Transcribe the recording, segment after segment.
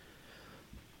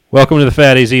Welcome to the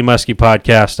Fat AZ Muskie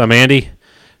Podcast. I'm Andy.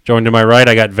 Joined to my right,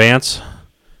 I got Vance.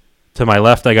 To my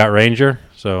left, I got Ranger.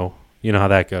 So you know how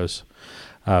that goes.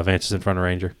 Vance is in front of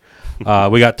Ranger.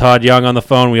 We got Todd Young on the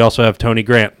phone. We also have Tony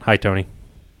Grant. Hi, Tony.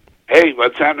 Hey,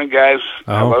 what's happening, guys?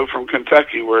 Hello from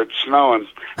Kentucky, where it's snowing.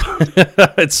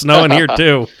 It's snowing here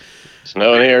too.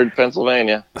 Snowing here in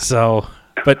Pennsylvania. So,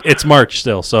 but it's March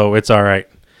still, so it's all right.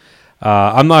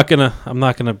 I'm not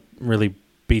gonna really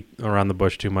beat around the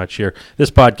bush too much here. This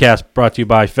podcast brought to you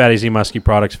by Fat AZ Muskie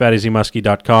Products,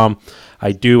 fatazmuskie.com.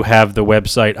 I do have the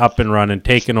website up and running,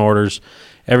 taking orders.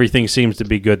 Everything seems to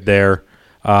be good there.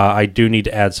 I do need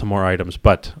to add some more items,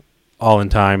 but all in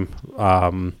time.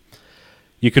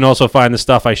 You can also find the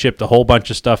stuff. I shipped a whole bunch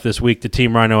of stuff this week to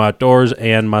Team Rhino Outdoors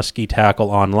and Muskie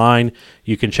Tackle Online.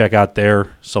 You can check out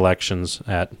their selections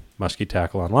at Muskie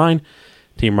Tackle Online,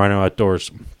 Team Rhino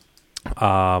Outdoors.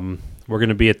 We're going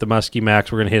to be at the Muskie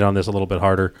Max. We're going to hit on this a little bit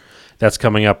harder. That's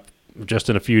coming up just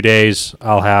in a few days.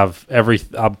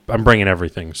 I'm bringing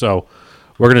everything. So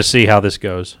we're going to see how this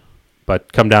goes.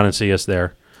 But come down and see us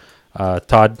there.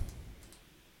 Todd?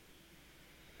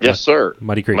 Yes, sir.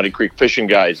 Muddy Creek Fishing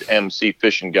Guides,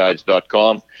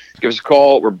 mcfishingguides.com. Give us a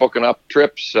call. We're booking up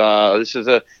trips. I've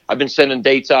been sending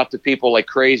dates out to people like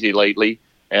crazy lately,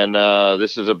 and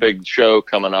this is a big show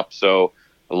coming up. So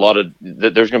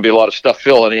there's going to be a lot of stuff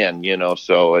filling in,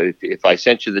 So if I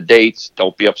sent you the dates,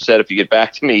 don't be upset if you get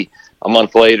back to me a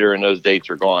month later and those dates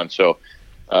are gone. So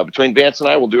between Vance and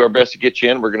I, we'll do our best to get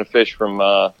you in. We're going to fish from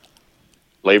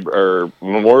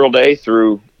Memorial Day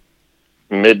through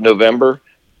mid-November.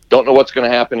 Don't know what's going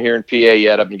to happen here in PA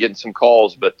yet. I've been getting some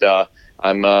calls, but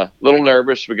I'm a little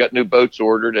nervous. We got new boats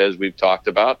ordered, as we've talked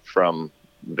about, from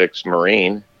Vic's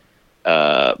Marine,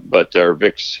 or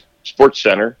Vic's Sports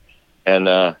Center. And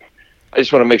I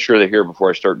just want to make sure they're here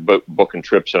before I start booking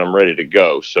trips and I'm ready to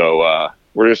go. So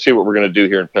we're going to see what we're going to do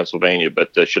here in Pennsylvania.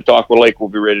 But Chautauqua Lake will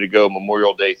be ready to go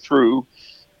Memorial Day through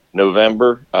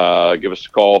November. Give us a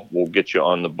call. We'll get you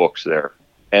on the books there.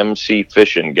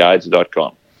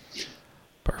 mcfishingguides.com.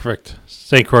 Perfect.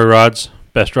 St. Croix rods,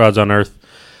 best rods on earth.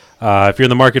 If you're in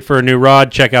the market for a new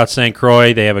rod, check out St.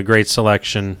 Croix. They have a great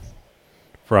selection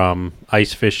from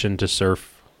ice fishing to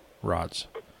surf rods.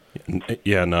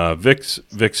 Yeah, and Vic's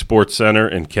Sports Center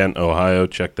in Kent, Ohio.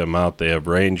 Check them out. They have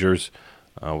Rangers,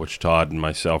 which Todd and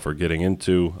myself are getting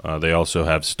into. They also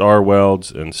have Star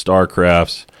Welds and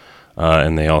Starcrafts,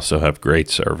 and they also have great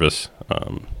service.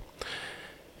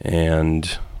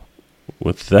 And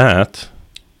with that,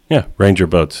 yeah, Ranger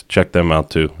boats. Check them out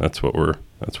too. That's what we're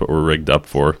rigged up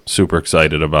for. Super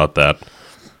excited about that.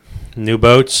 New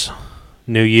boats,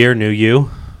 new year, new you.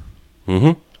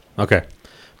 Mm-hmm. Okay,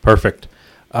 perfect.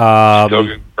 Still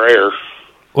getting grayer.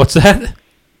 What's that?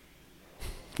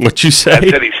 What you say? I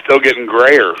said he's still getting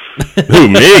grayer. Who,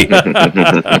 me?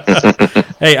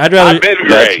 Hey, I'd rather. I've been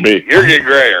gray. You're getting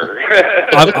grayer.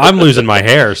 I'm losing my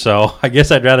hair, so I guess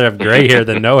I'd rather have gray hair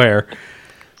than no hair.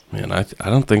 Man, I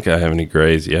don't think I have any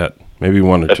grays yet. Maybe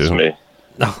one or That's two. me.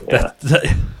 No, Yeah.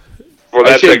 Well,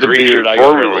 that's a the beard. I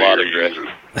got a lot of gray.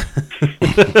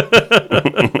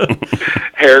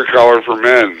 Hair color for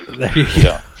men. there you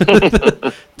go.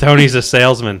 Tony's a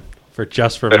salesman for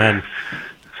Just for Men.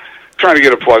 Trying to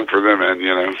get a plug for them in,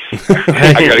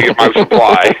 I got to get my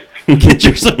supply. Get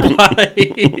your supply.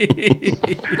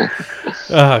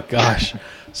 Oh, gosh.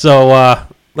 So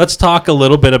let's talk a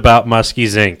little bit about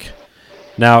Muskie's Inc.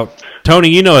 Now, Tony,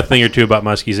 you know a thing or two about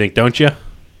Muskie's Inc., don't you?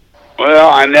 Well,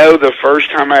 I know the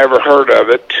first time I ever heard of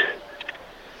it,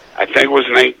 I think it was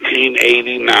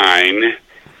 1989,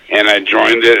 and I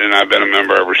joined it, and I've been a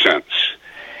member ever since.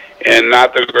 And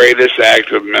not the greatest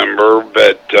active member,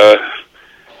 but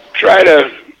try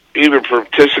to either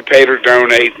participate or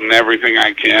donate in everything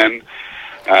I can.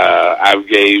 I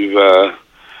gave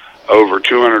over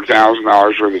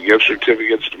 $200,000 worth of gift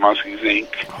certificates to Muskie's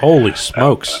Inc. Holy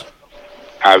smokes.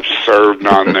 I've served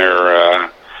on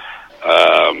their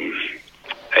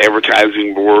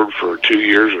advertising board for 2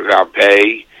 years without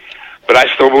pay, but I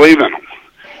still believe in them.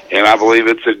 And I believe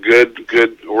it's a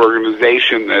good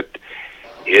organization that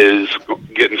is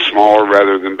getting smaller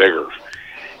rather than bigger.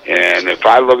 And if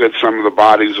I look at some of the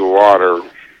bodies of water,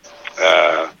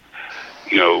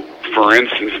 for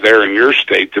instance, there in your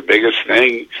state, the biggest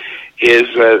thing is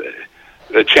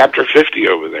the Chapter 50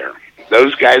 over there.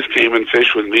 Those guys came and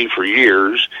fished with me for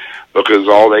years because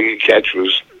all they could catch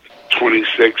was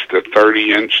 26 to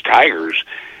 30-inch tigers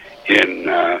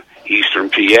in eastern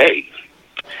PA.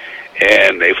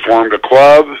 And they formed a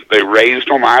club. They raised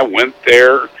them. I went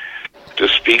there to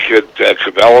speak at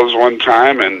Cabela's one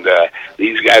time, and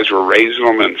these guys were raising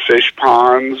them in fish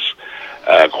ponds,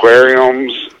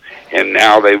 aquariums, and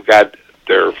now they've got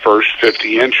their first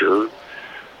 50-incher,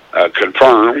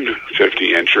 confirmed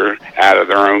 50-incher, out of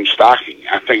their own stocking.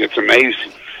 I think it's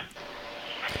amazing.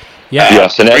 Yeah.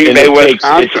 Yes, and Green Bay,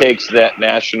 it takes that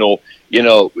national.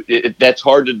 That's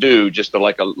hard to do. Just to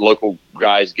like a local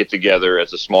guys get together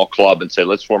as a small club and say,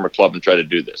 let's form a club and try to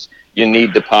do this. You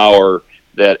need the power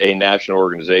that a national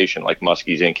organization like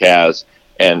Muskies Inc. has,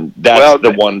 and that's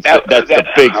the big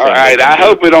thing. All right, I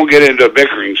hope we don't get into a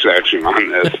bickering section on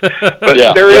this,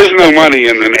 but there is no money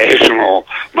in the National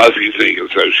Muskies Inc.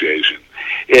 Association.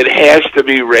 It has to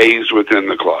be raised within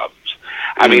the clubs.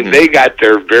 I mean, they got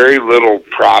their very little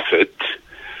profit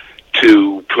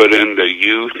to put into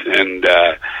youth and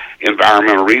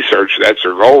environmental research. That's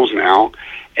their goals now.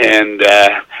 And,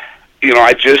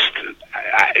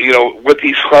 what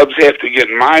these clubs have to get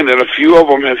in mind, and a few of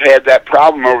them have had that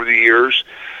problem over the years,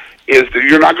 is that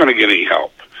you're not going to get any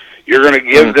help. You're going to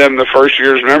give them the first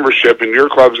year's membership, and your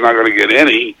club's not going to get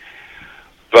any.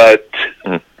 But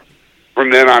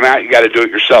from then on out, you got to do it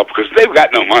yourself because they've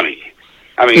got no money.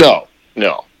 I mean, no.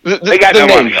 They got no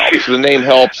money. The name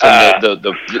helps, and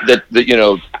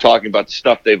the talking about the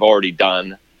stuff they've already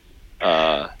done.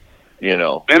 And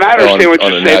I understand what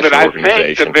you're saying, but I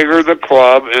think the bigger the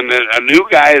club, and then a new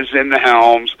guy is in the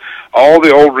helms, all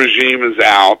the old regime is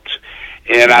out,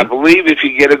 and I believe if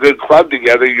you get a good club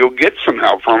together, you'll get some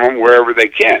help from them wherever they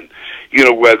can.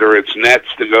 Whether it's nets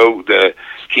to go to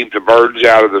keep the birds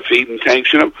out of the feeding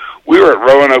tanks. We were at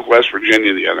Roanoke, West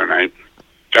Virginia the other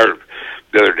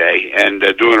day, and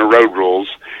doing a road rules,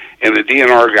 and the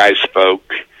DNR guy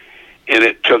spoke, and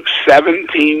it took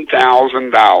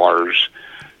 $17,000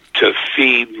 to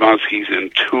feed muskies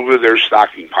in 2 of their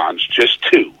stocking ponds, just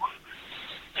 2.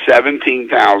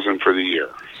 $17,000 for the year,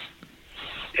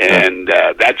 and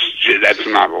that's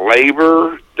not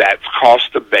labor. That's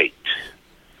cost of bait,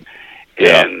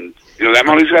 and that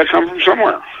money's got to come from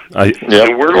somewhere.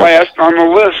 And we're last on the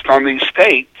list on these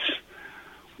states.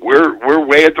 We're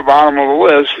way at the bottom of the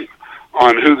list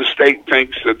on who the state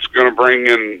thinks that's going to bring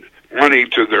in money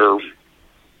to their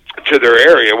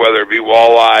area, whether it be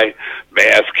walleye,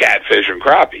 bass, catfish, and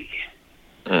crappie.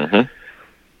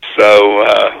 So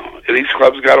these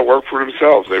clubs got to work for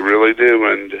themselves. They really do,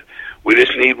 and we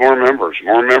just need more members.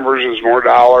 More members is more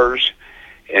dollars,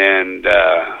 and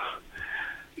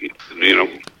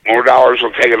more dollars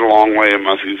will take it a long way in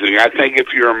muskies. I think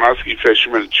if you're a muskie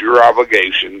fisherman, it's your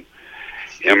obligation.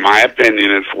 In my opinion,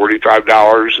 at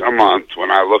 $45 a month, when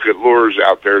I look at lures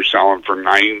out there selling for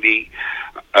 $90,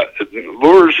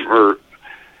 lures were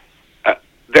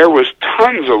there was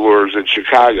tons of lures in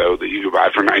Chicago that you could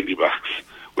buy for $90,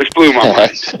 which blew my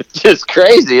mind. It's just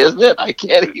crazy, isn't it? I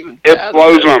can't even. It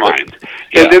blows my mind.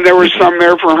 And then there was some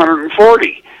there for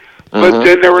 $140, but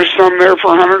then there was some there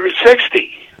for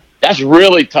 $160. That's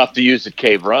really tough to use at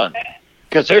Cave Run.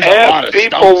 Because there's a lot of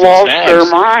people lost their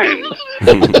mind.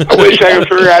 I wish I could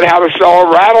figure out how to sell a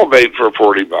rattle bait for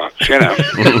 $40.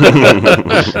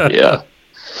 Yeah.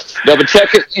 No, but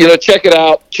check it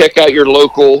out. Check out your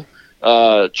local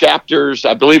chapters.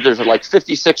 I believe there's like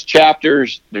 56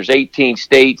 chapters. There's 18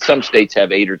 states. Some states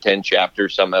have 8 or 10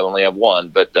 chapters. Some only have 1.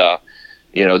 But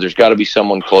there's got to be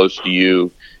someone close to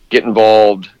you. Get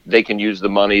involved. They can use the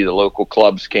money. The local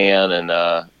clubs can, and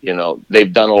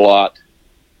they've done a lot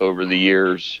over the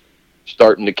years,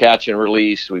 starting to catch and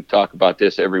release. We talk about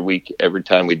this every week, every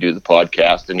time we do the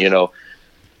podcast. And,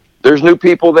 there's new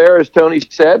people there, as Tony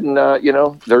said, and,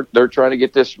 they're trying to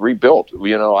get this rebuilt.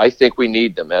 I think we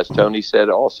need them. As Tony said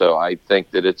also, I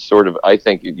think that it's I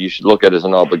think you should look at it as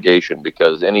an obligation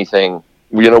because anything,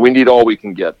 we need all we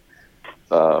can get.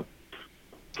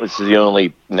 This is the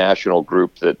only national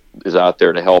group that is out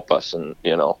there to help us. And,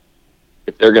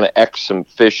 if they're going to X some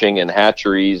fishing and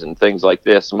hatcheries and things like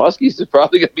this, muskies is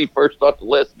probably going to be first on the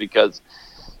list because,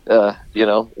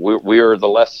 we are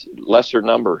the lesser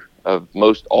number of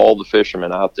all the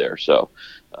fishermen out there. So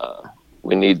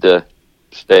we need to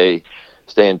stay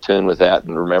in tune with that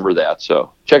and remember that.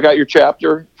 So check out your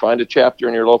chapter, find a chapter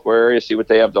in your local area, see what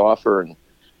they have to offer. And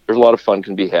there's a lot of fun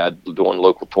can be had doing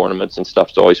local tournaments and stuff.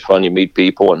 It's always fun. You meet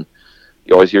people and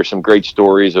you always hear some great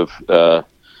stories of,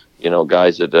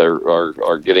 guys that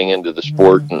are getting into the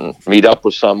sport and meet up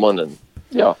with someone and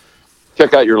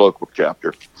check out your local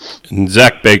chapter. And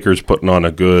Zach Baker's putting on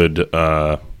a good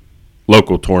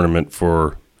local tournament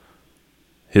for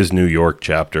his New York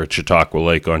chapter at Chautauqua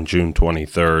Lake on June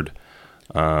 23rd.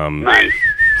 Nice.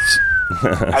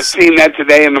 I've seen that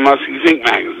today in the Muskies Inc.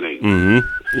 magazine.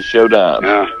 Showdown.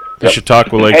 The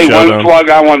Chautauqua Lake Hey, Showdown. one plug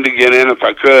I wanted to get in, if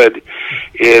I could,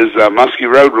 is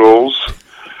Muskie Road Rules.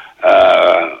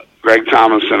 Greg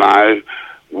Thomas and I,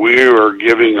 we are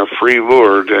giving a free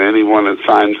lure to anyone that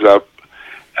signs up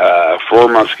for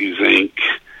Muskies Inc.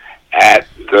 at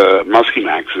the Muskie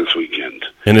Max this weekend.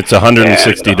 And it's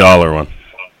 $160 one.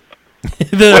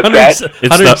 What's that?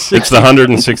 It's the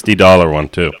 $160 one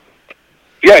too.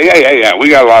 Yeah. We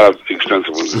got a lot of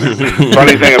expensive ones.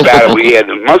 Funny thing about it, we had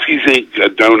Muskies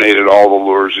Inc. Donated all the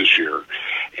lures this year,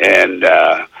 and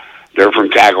they're from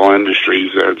Tackle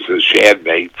Industries. They're the shad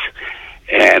baits,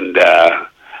 and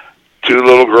 2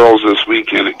 little girls this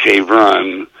weekend at Cave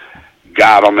Run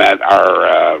got them at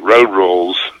our Road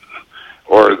Rules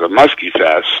or the Muskie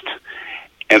Fest,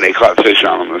 and they caught fish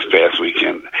on them this past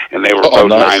weekend, and they were both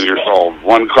nice. 9 years old.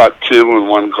 One caught 2 and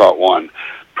one caught 1.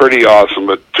 Pretty awesome,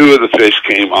 but 2 of the fish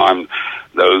came on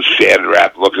those shad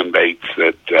wrap looking baits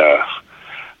that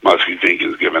Muskie Inc.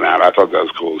 is giving out. I thought that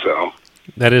was cool as hell.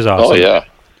 That is awesome. Oh, yeah.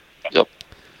 Yep.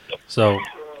 So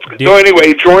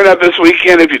anyway, join up this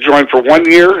weekend. If you join for 1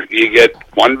 year, you get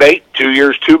 1 bait, 2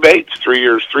 years, 2 baits, 3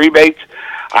 years, 3 baits.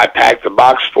 I packed the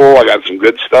box full. I got some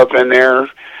good stuff in there.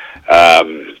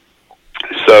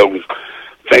 So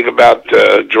think about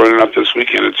joining up this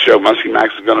weekend at the show. Muskie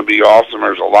Max is going to be awesome.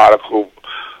 There's a lot of cool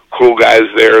guys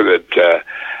there that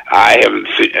I haven't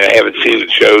seen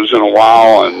at shows in a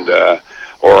while and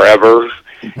or ever.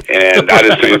 And I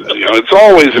just think it's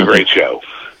always a great show.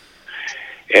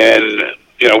 And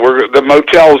the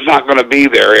motel's not going to be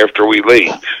there after we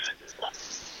leave.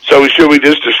 So should we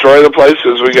just destroy the place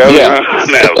as we go? Yeah.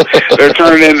 No, they're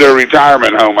turning into a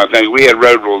retirement home. I think we had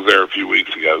Road Rules there a few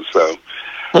weeks ago. So,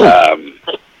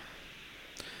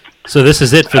 so this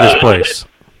is it for this place.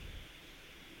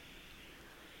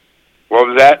 What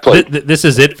was that? This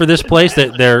is it for this place.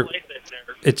 They're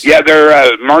March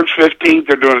 15th.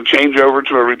 They're doing a changeover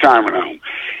to a retirement home.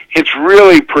 It's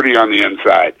really pretty on the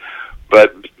inside,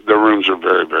 but the rooms are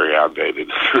very, very outdated.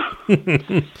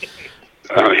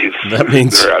 That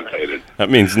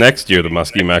means next year the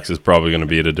Muskie Max is probably going to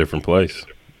be at a different place.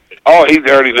 Oh, he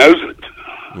already knows it.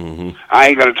 Mm-hmm. I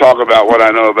ain't going to talk about what I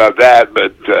know about that,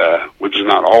 but which is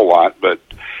not a whole lot. But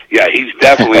yeah, he's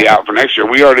definitely out for next year.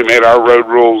 We already made our Road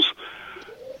Rules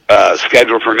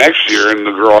schedule for next year, and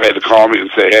the girl had to call me and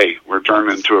say, "Hey, we're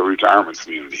turning into a retirement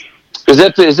community." Is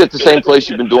it the same place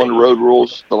you've been doing the Road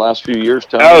Rules the last few years,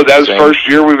 Tony? No, that was the first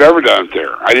year we've ever done it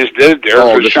there. I just did it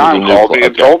there because Sean called me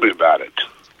and told me about it.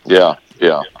 Yeah.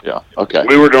 Okay.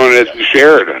 We were doing it at the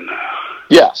Sheridan.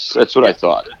 Yes, that's what I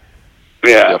thought.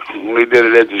 Yeah, we did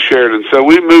it at the Sheridan. So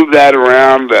we moved that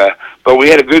around, but we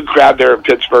had a good crowd there at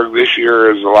Pittsburgh this year.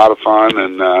 It was a lot of fun,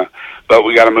 and but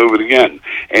we got to move it again.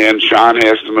 And Sean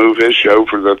has to move his show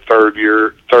for the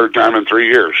third time in 3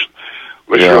 years,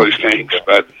 which really stinks,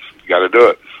 but you got to do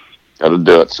it. Got to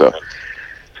do it. So,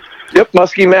 yep,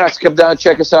 Muskie Max, come down and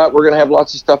check us out. We're going to have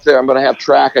lots of stuff there. I'm going to have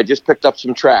track. I just picked up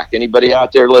some track. Anybody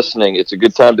out there listening, it's a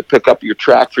good time to pick up your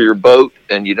track for your boat,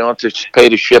 and you don't have to pay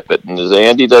to ship it. And as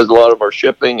Andy does a lot of our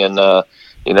shipping, and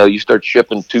you start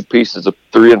shipping 2 pieces of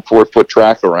 3 and 4 foot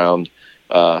track around,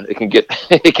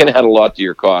 it can add a lot to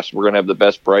your cost. We're going to have the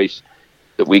best price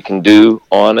that we can do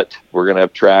on it. We're going to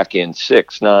have track in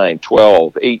 6, 9,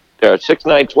 12,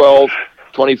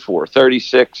 24,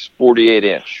 36, 48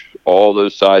 inch. All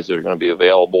those sizes are going to be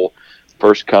available.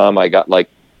 First come, I got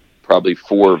probably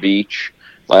 4 of each.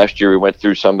 Last year we went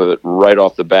through some of it right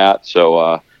off the bat.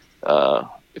 So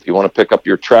if you want to pick up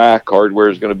your track, hardware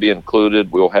is going to be included.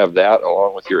 We'll have that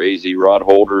along with your AZ rod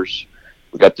holders.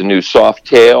 We got the new soft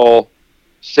tail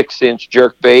 6-inch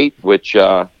jerk bait, which we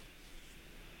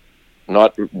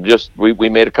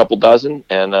made a couple dozen,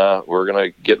 and we're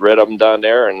going to get rid of them down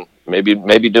there, and maybe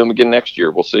do them again next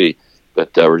year. We'll see.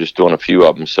 But we're just doing a few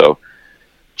of them. So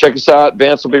check us out.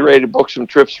 Vance will be ready to book some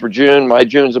trips for June. My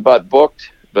June's about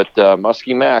booked, but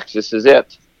Muskie Max, this is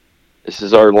it. This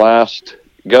is our last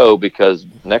go, because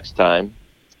next time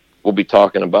we'll be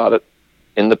talking about it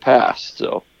in the past.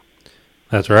 So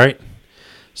that's right.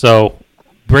 So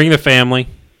bring the family.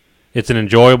 It's an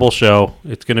enjoyable show.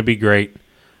 It's going to be great.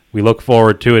 We look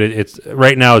forward to it.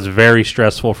 Right now it's very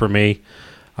stressful for me.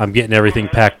 I'm getting everything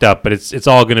packed up, but it's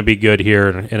all going to be good here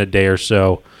in a day or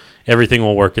so. Everything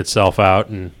will work itself out,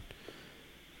 and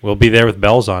we'll be there with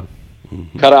bells on.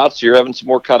 Mm-hmm. Cutouts? You're having some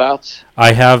more cutouts?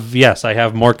 I have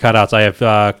more cutouts. I have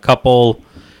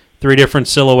 3 different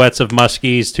silhouettes of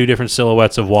muskies, 2 different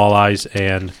silhouettes of walleyes,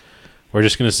 and we're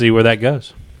just going to see where that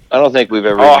goes. I don't think we've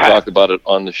ever talked about it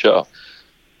on the show.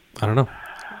 I don't know.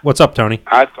 What's up, Tony?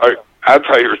 I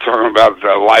thought you were talking about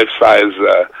the life-size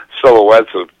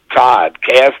silhouettes of Todd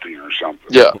casting or something.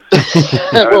 Yeah.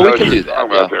 Well, we can do that.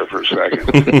 Talking about there for a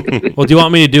second. Well, do you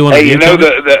want me to do one? Hey,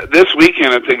 this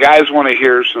weekend, if the guys want to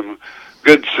hear some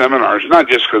good seminars, not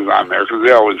just because I'm there, because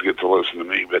they always get to listen to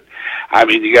me, but I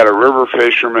mean, you got a river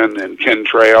fisherman and Ken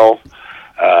Trail.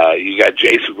 You got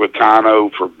Jason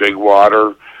Quintano for Big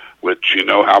Water, which you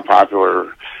know how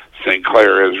popular St.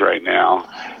 Clair is right now.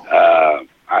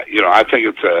 I think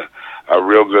it's a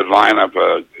real good lineup.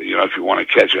 If you want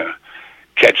to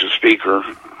catch a speaker,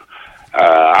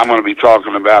 I'm going to be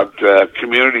talking about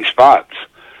community spots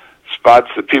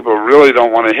that people really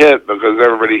don't want to hit because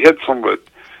everybody hits them. But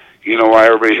you know why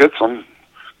everybody hits them?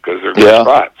 Because they're good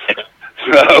spots.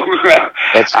 So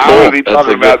that's cool. I'm going to be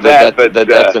talking about that. But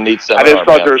that's a neat seminar, I just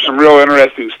thought there was some real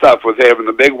interesting stuff with having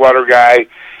the big water guy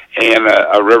and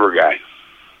a river guy.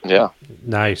 Yeah.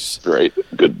 Nice. Great.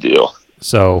 Good deal.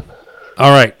 So,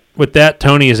 all right. With that,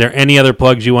 Tony, is there any other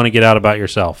plugs you want to get out about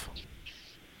yourself?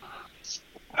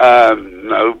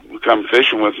 No, come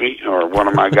fishing with me or one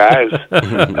of my guys in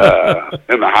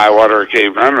the high water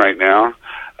Cave Run right now.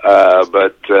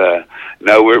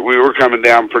 No, we were coming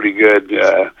down pretty good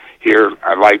here.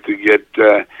 I'd like to get,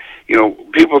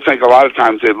 people think a lot of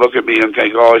times they look at me and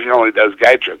think, oh, he only does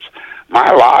guide trips. My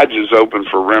lodge is open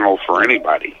for rental for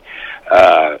anybody,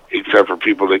 except for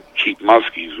people that keep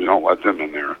muskies. We don't let them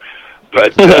in there.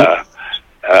 But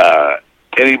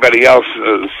anybody else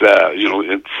is,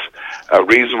 it's a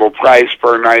reasonable price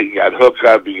per night. You got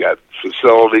hookup, you got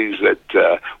facilities that,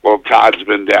 Todd's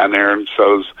been down there and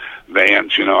so's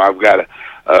Vance. I've got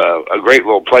a great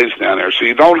little place down there. So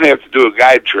you don't have to do a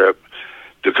guide trip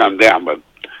to come down, but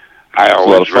I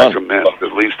always recommend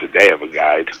at least a day of a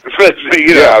guide.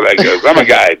 You know how that goes. I'm a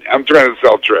guide. I'm trying to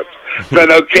sell trips. But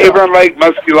no, Cave Run Lake,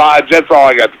 Muskie Lodge, that's all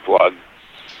I got to plug.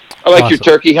 I like your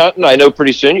turkey hunting. I know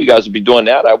pretty soon you guys will be doing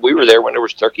that. We were there when there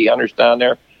was turkey hunters down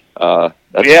there. Cool.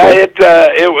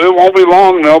 It won't be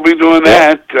long. They'll be doing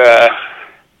that.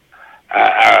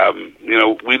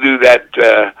 We do that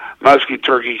muskie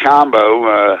turkey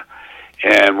combo,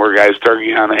 and we're guys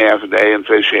turkey hunt half a day and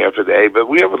fish half a day. But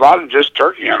we have a lot of just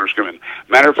turkey hunters coming.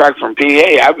 Matter of fact, from PA,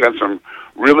 I've got some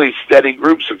really steady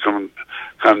groups that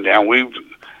come down. We've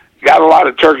got a lot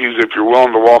of turkeys if you're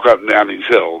willing to walk up and down these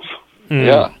hills. Mm.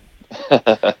 Yeah.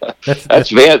 That's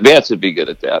Vance would be good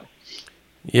at that.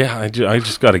 Yeah, I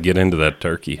just got to get into that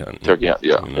turkey hunt. Turkey hunt,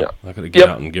 yeah. I got to get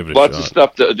out and give it a shot. Lots of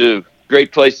stuff to do.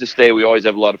 Great place to stay. We always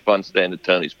have a lot of fun staying at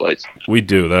Tony's place. We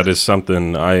do. That is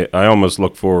something I almost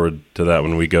look forward to that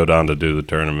when we go down to do the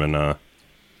tournament.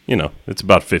 It's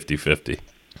about 50-50.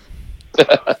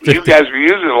 You guys are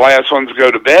usually the last ones to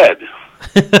go to bed.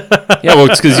 Yeah, well,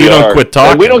 it's because you don't quit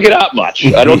talking. And we don't get out much.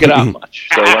 I don't get out much.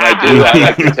 So when I do, I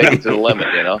like to take it to the limit,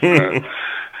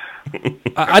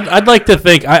 I'd like to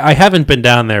think, I haven't been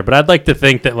down there, but I'd like to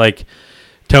think that, like,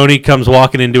 Tony comes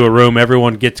walking into a room,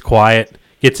 everyone gets quiet,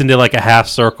 gets into, like, a half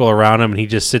circle around him, and he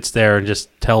just sits there and just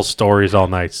tells stories all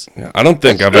night. Yeah, I don't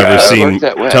think I've ever seen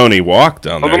Tony walk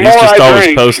down there. Well, He's just always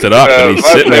drink, posted up, and he's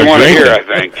sitting there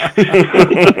drinking. I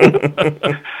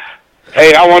think.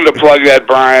 Hey, I wanted to plug that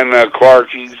Brian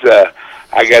Clark. He's,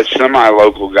 I guess,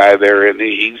 semi-local guy there, and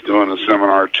he's doing a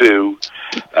seminar, too.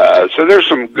 So there's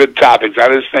some good topics.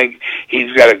 I just think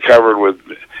he's got it covered with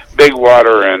big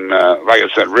water and, like I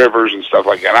said, rivers and stuff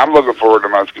like that. I'm looking forward to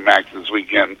Muskie Mac this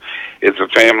weekend. It's a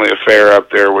family affair up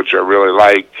there, which I really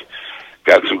like.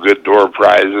 Got some good door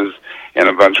prizes and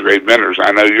a bunch of great vendors.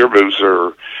 I know your booths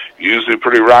are usually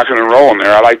pretty rocking and rolling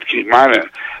there. I like to keep mine in.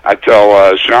 I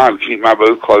tell Sean to keep my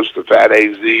booth close to Fat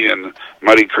AZ and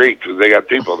Muddy Creek because they got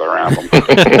people around them.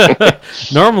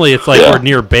 Normally, it's like we're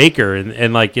near Baker,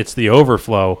 and like it's the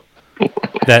overflow.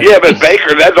 Yeah, but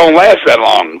Baker, that don't last that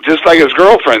long. Just like his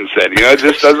girlfriend said, it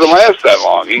just doesn't last that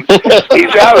long.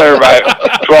 He's out there by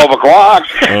 12 o'clock.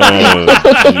 Oh,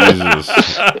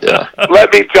 Jesus. Yeah.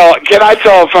 Can I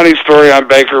tell a funny story on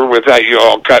Baker without you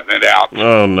all cutting it out?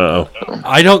 Oh, no.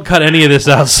 I don't cut any of this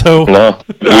out, so... No.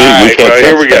 We can't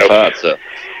here we go. Out, so.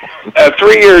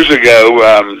 3 years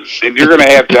ago, and you're going to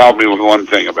have to help me with one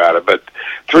thing about it, but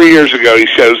 3 years ago he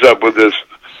shows up with this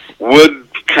wood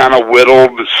kind of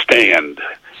whittled stand,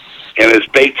 and his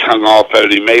baits hung off of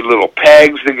it. He made little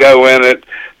pegs to go in it.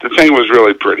 The thing was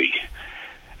really pretty.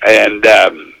 And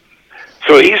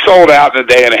so he sold out in a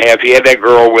day and a half. He had that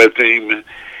girl with him,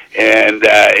 and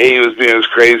he was being as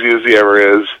crazy as he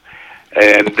ever is.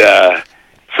 And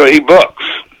so he books.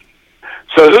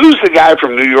 So who's the guy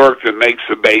from New York that makes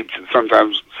the baits and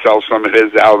sometimes sells some of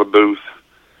his out of the booth?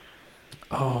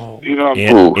 Oh,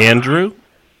 Andrew?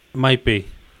 Might be.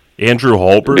 Andrew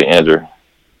Holbert? Andrew.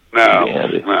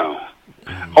 No.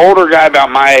 Older guy about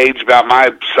my age, about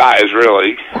my size,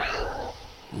 really.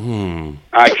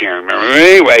 I can't remember.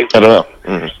 Anyway, I don't know.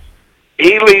 Mm-hmm.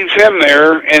 He leaves him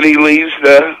there, and he leaves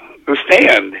the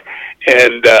stand.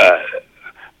 And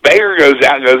Baker goes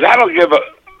out and goes, I don't give a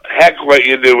heck what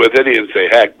you do with it. He didn't say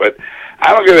heck, but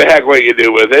I don't give a heck what you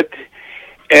do with it.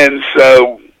 And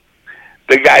so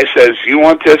the guy says, "You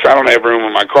want this? I don't have room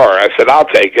in my car." I said, "I'll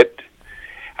take it."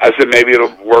 I said, "Maybe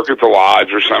it'll work at the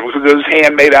lodge or something," because it was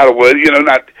handmade out of wood.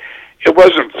 It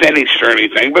wasn't finished or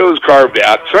anything, but it was carved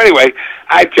out. So anyway,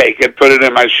 I take it, put it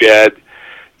in my shed.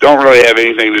 Don't really have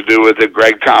anything to do with it.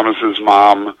 Greg Thomas's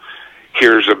mom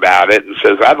hears about it and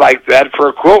says, "I'd like that for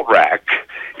a quilt rack."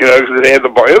 Because they had the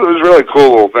bar. It was a really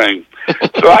cool little thing.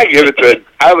 So I give it to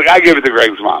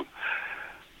Greg's mom.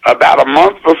 About a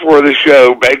month before the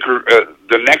show,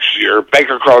 the next year,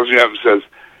 Baker calls me up and says,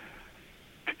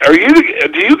 do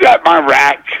you got my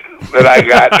rack that I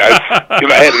got?" I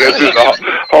had to go through the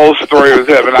whole story with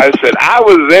him, and I said, "I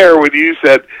was there when you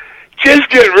said, just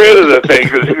get rid of the thing,"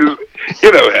 because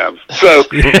you know him. So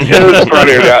it was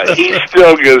funny. He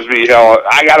still gives me hell.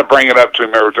 I got to bring it up to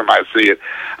him every time I see it.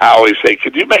 I always say,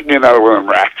 "Could you make me another one of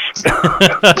them racks?"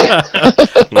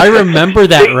 I remember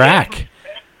that rack.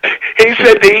 He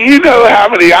said, "Do you know how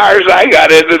many hours I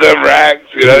got into them racks?"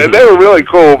 And they were really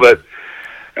cool, but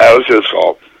that was his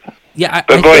fault. Yeah,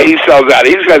 but boy, he sells out.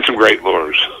 He's got some great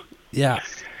lures. Yeah,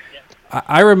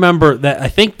 I remember that. I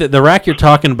think that the rack you're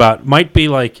talking about might be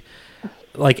like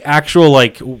actual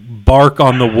bark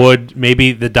on the wood,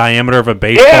 maybe the diameter of a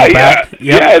baseball bat.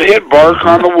 Yeah, it hit bark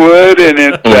on the wood, and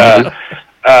it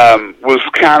was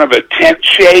kind of a tent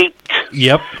shaped.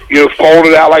 Yep.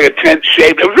 Folded out like a tent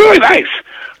shaped. It was really nice.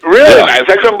 Really nice.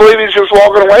 I couldn't believe he's just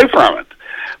walking away from it.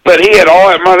 But he had all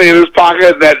that money in his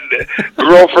pocket, that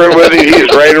girlfriend with him. He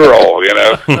was ready to roll, He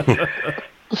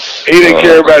didn't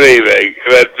care about anything.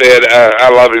 But I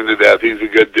love him to death. He's a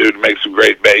good dude, makes some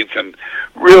great baits, and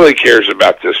really cares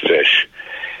about this fish.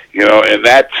 And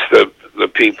that's the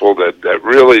people that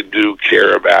really do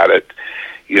care about it.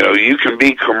 You can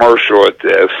be commercial at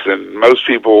this, and most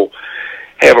people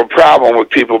have a problem with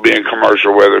people being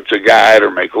commercial, whether it's a guide or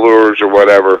make lures or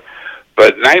whatever.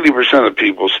 But 90% of the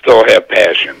people still have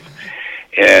passion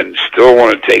and still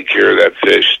want to take care of that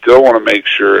fish, still want to make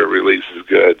sure it releases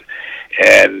good.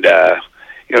 And,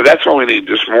 that's what we need,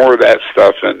 just more of that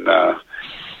stuff in our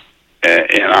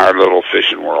little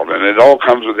fishing world. And it all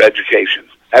comes with education.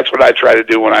 That's what I try to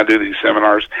do when I do these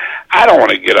seminars. I don't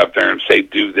want to get up there and say,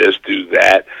 do this, do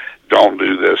that, don't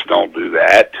do this, don't do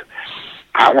that.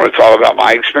 I want to talk about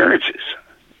my experiences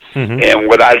and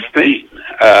what I've seen.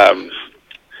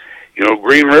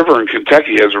 Green River in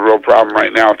Kentucky has a real problem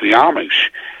right now with the Amish,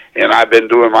 and I've been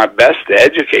doing my best to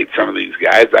educate some of these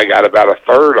guys. I got about a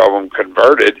third of them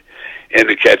converted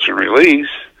into catch and release,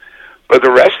 but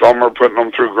the rest of them are putting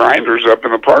them through grinders up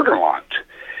in the parking lot.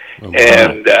 Oh,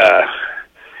 and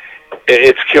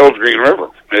it's killed Green River.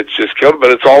 It's just killed,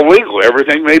 but it's all legal.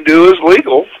 Everything they do is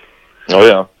legal. Oh,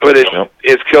 yeah. But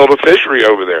it's killed a fishery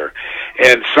over there.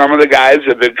 And some of the guys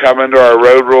have been coming to our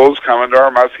road rules, coming to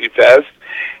our Muskie Fest,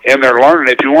 and they're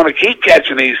learning if you want to keep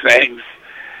catching these things,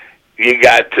 you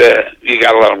got to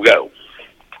let them go.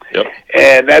 Yep.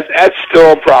 And that's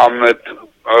still a problem that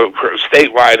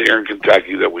statewide here in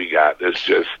Kentucky that we got. It's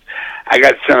just, I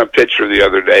got sent a picture the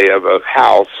other day of a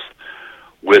house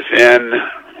within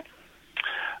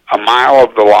a mile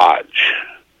of the lodge.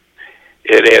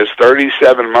 It has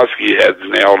 37 muskie heads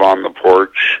nailed on the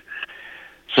porch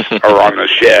or on the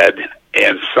shed,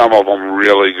 and some of them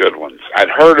really good ones. I'd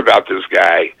heard about this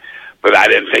guy, but I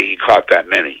didn't think he caught that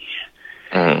many.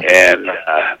 And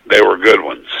they were good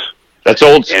ones. That's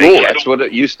old school. That's what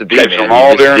it used to be. Catch them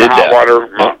all during the hot water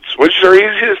months, which are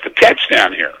easiest to catch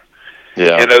down here.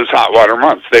 Yeah. In those hot water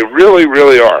months, they really,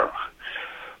 really are.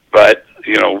 But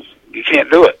you can't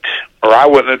do it, or I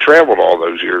wouldn't have traveled all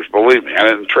those years. Believe me, I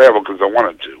didn't travel because I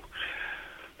wanted to.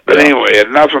 But anyway,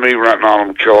 enough of me running on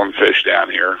them, killing fish down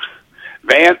here.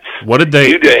 Vance, what did they?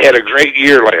 You had a great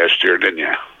year last year, didn't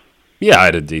you? Yeah, I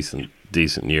had a decent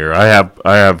year. I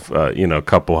have a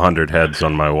couple hundred heads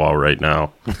on my wall right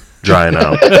now, drying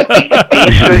out.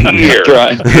 Decent year.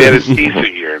 Yeah, it's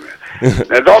decent year.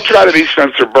 Now, don't try to be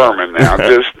Spencer Berman now.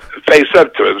 Just face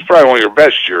up to it. It's probably one of your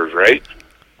best years, right?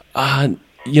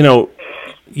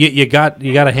 You got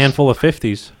a handful of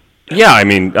 50s. Yeah, I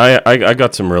mean, I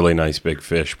got some really nice big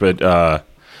fish, but I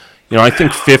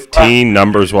think 15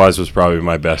 numbers wise was probably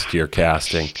my best year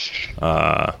casting.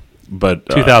 But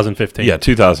 2015. Yeah,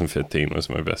 2015 was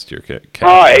my best year casting.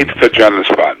 Oh, I hate to put you on the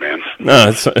spot, man. No,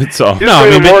 it's all.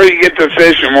 The more you get to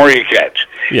fish, the more you catch.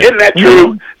 Yeah. Isn't that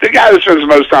true? The guy that spends the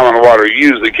most time on the water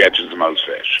usually catches the most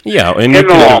fish. Yeah, and in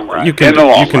the long run. You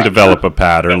can develop a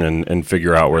pattern and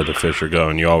figure out where the fish are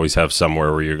going. You always have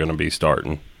somewhere where you're going to be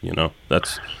starting.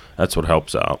 That's what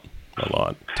helps out a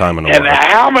lot. Time in the water.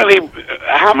 And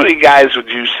how many guys would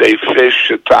you say fish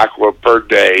Chautauqua per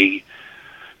day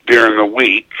during the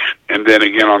week, and then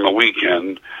again on the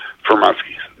weekend for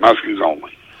muskies? Muskies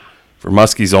only. For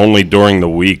muskies only during the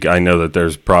week, I know that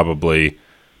there's probably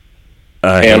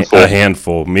a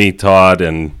handful. Me, Todd,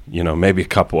 and maybe a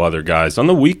couple other guys. On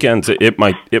the weekends, it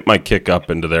might kick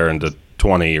up into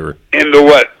 20 or into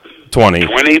what? 20,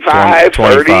 25,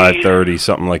 25, 30,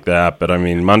 something like that. But I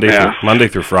mean, Monday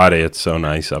through Friday, it's so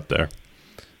nice up there.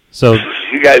 So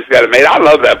you guys got it made. I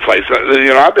love that place.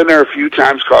 I've been there a few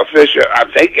times, caught fish. I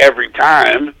think every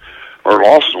time, or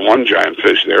lost one giant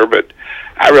fish there, but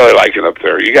I really like it up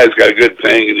there. You guys got a good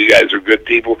thing, and you guys are good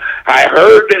people. I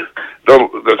heard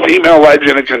the female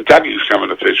legend of Kentucky's coming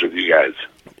to fish with you guys.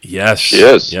 Yes, she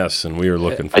is. Yes, and we were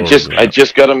looking forward to that. I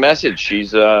just got a message.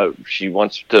 She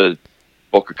wants to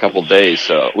book a couple days,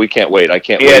 so we can't wait. I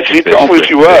can't wait. Yeah, she told me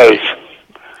she was.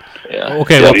 Yeah.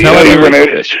 Okay, well, tell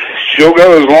her she'll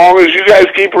go as long as you guys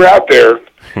keep her out there.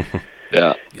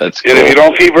 Yeah, that's cool. And if you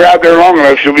don't keep her out there long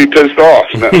enough, she'll be pissed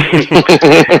off. No.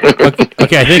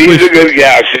 Okay, I think she's a good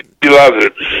gal. She loves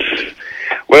it.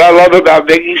 What I love about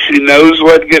Vicki, she knows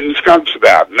what getting skunk's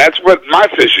about, and that's what my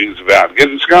fishing's about,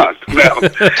 getting skunked. No.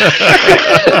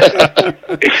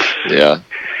 Yeah.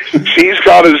 She's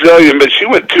caught a zillion, but she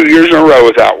went 2 years in a row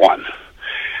without one.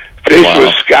 Fish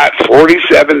was Scott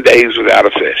 47 days without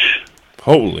a fish.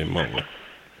 Holy moly.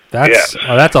 That's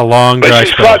a long but dry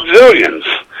she's spell. caught zillions.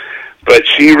 But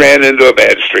she ran into a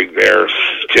bad streak there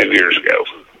 10 years ago.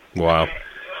 Wow.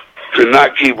 Could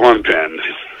not keep one pin.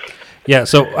 Yeah,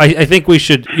 so I think we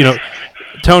should,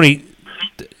 Tony,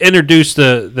 introduce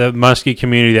the muskie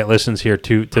community that listens here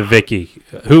to Vicki.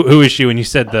 Who is she when you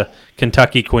said the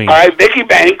Kentucky Queen? All right, Vicki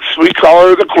Banks. We call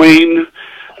her the queen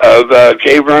of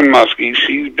Cave Run Muskie.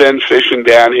 She's been fishing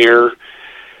down here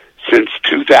since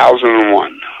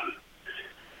 2001.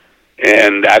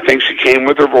 And I think she came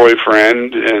with her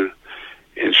boyfriend, and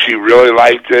she really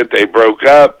liked it. They broke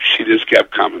up. She just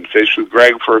kept coming. Fished with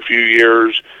Greg for a few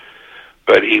years,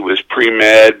 but he was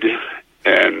pre-med,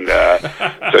 and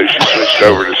so she switched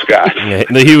over to Scott. Yeah,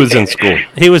 he was in school.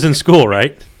 He was in school,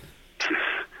 right?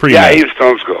 Yeah, he's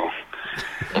still in school.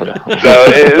 So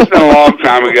it's been a long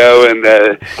time ago, and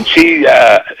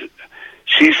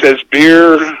she says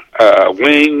beer,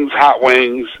 wings, hot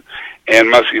wings, and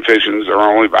muskie fishings are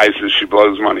only vices she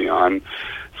blows money on.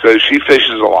 So she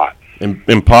fishes a lot.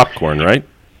 And popcorn, right?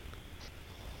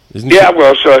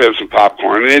 Well, she'll have some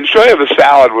popcorn, and she'll have a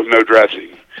salad with no dressing.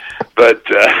 But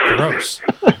gross.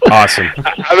 Awesome.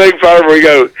 I think probably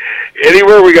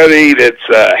anywhere we go to eat, it's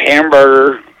a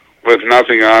hamburger with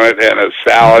nothing on it and a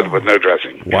salad with no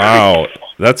dressing. Wow,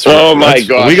 that's my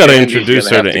gosh! We got to Andy's introduce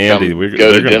her to Andy. We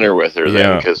go to dinner with her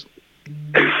then, because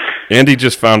Andy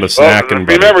just found a snack. Well,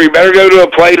 remember, you better go to a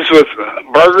place with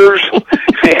burgers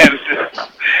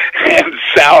and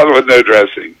salad with no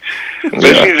dressing. But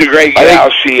she's a great gal.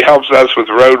 She helps us with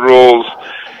road rules.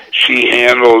 She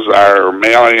handles our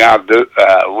mailing out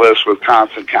list with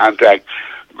Constant Contact.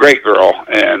 Great girl,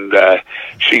 and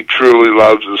she truly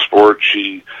loves the sport.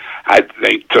 She, I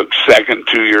think, took second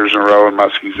 2 years in a row in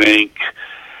Muskies Inc.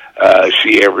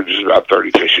 She averages about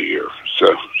 30 fish a year.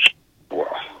 So,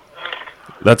 well.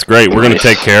 That's great. We're going to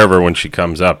take care of her when she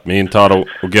comes up. Me and Todd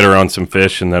will get her on some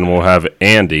fish, and then we'll have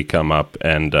Andy come up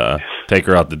and take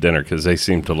her out to dinner because they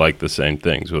seem to like the same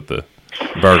things with the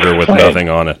burger with nothing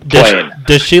on it.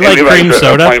 Does she like cream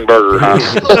soda? Plain burger,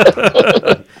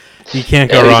 huh? You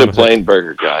can't go wrong. He's a plain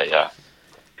burger guy, yeah.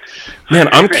 Man,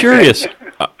 I'm curious.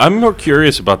 I'm more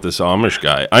curious about this Amish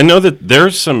guy. I know that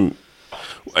there's some.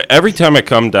 Every time I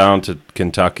come down to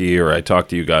Kentucky or I talk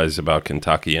to you guys about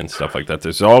Kentucky and stuff like that,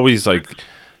 there's always like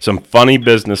some funny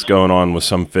business going on with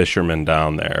some fishermen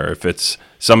down there. If it's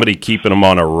somebody keeping them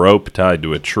on a rope tied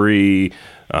to a tree,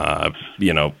 I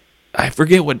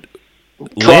forget what.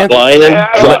 Trot lining,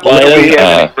 or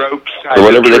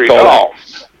whatever they call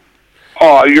it.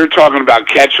 Oh, you're talking about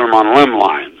catching them on limb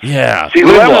lines. Yeah. See,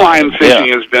 limb line fishing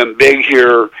has been big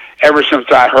here ever since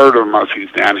I heard of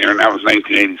muskies down here, and that was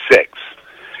 1986.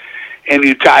 And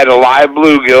you tied a live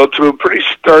bluegill to a pretty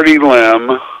sturdy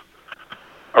limb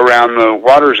around the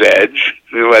water's edge.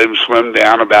 You let him swim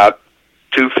down about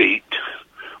 2 feet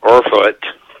or a foot,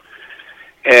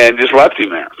 and just left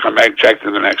him there. Come back and check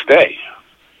him the next day.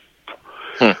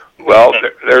 Well,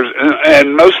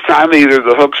 and most of the time either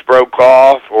the hooks broke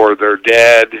off or they're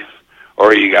dead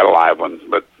or you got a live one,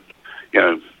 but,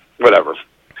 whatever.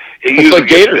 It's like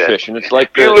gator fishing. It's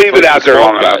like you leave it out there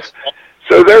long enough.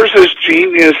 So there's this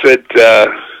genius at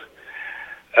the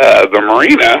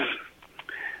marina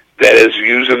that is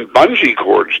using bungee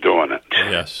cords doing it.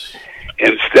 Yes.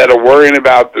 Instead of worrying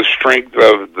about the strength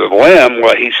of the limb,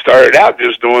 he started out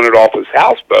just doing it off his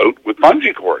houseboat with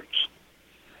bungee cords.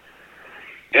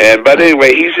 But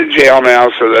anyway, he's in jail now,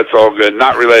 so that's all good.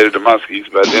 Not related to muskies,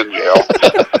 but in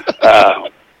jail.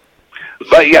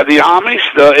 But yeah, the Amish,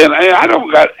 and I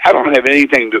don't have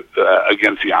anything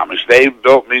against the Amish. They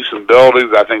built me some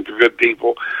buildings. I think they're good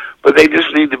people, but they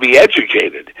just need to be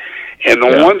educated. And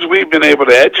the ones we've been able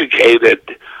to educate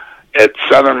at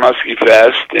Southern Muskie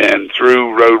Fest and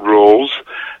through Road Rules,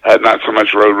 not so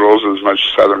much Road Rules as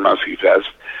much Southern Muskie Fest,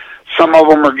 some of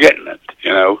them are getting it,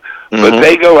 you know. Mm-hmm. But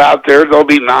they go out there, there'll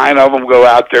be 9 of them go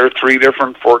out there, 3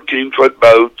 different 14-foot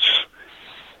boats,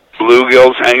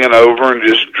 bluegills hanging over, and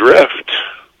just drift.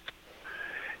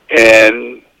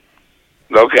 And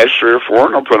they'll catch 3 or 4,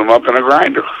 and they'll put them up in a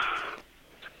grinder.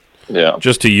 Yeah.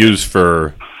 Just to use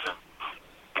for...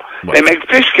 What? They make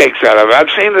fish cakes out of it. I've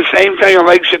seen the same thing in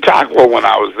Lake Chautauqua when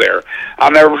I was there.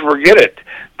 I'll never forget it.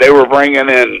 They were bringing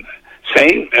in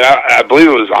I believe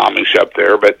it was Amish up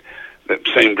there, but the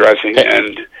same dressing,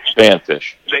 and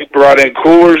panfish. They brought in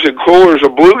coolers and coolers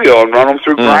of bluegill and run them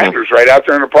through grinders right out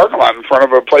there in the parking lot in front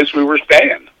of a place we were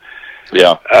staying.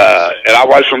 Yeah, and I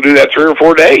watched them do that 3 or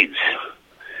 4 days.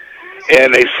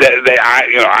 And they said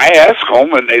I asked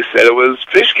them, and they said it was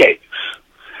fish cakes.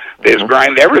 They just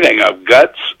grind everything up,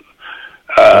 guts.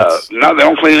 No, they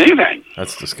don't clean anything.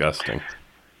 That's disgusting.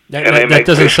 That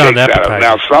doesn't sound appetizing.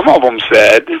 Now, some of them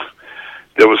said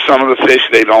there was some of the fish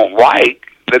they don't like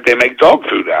that they make dog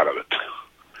food out of it.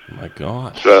 My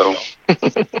God. So.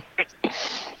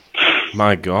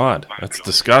 My God, that's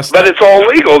disgusting. But it's all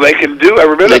legal. They can do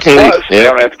every bit of it. They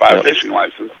don't have to buy a fishing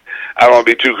license. I don't want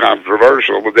to be too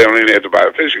controversial, but they don't even have to buy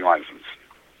a fishing license.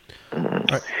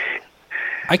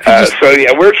 So,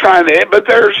 yeah, we're trying to, but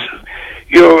there's,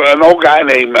 an old guy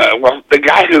named, the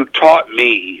guy who taught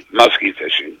me muskie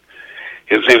fishing,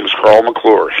 his name was Carl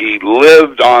McClure. He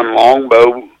lived on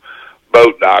Longbow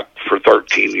Boat Dock for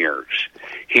 13 years.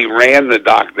 He ran the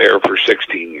dock there for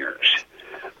 16 years.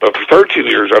 But for 13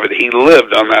 years of it, he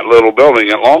lived on that little building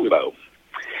at Longbow.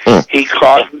 He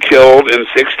caught and killed, in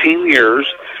 16 years,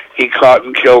 he caught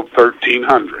and killed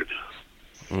 1,300.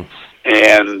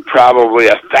 And probably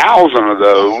 1,000 of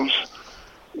those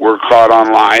were caught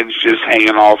on lines just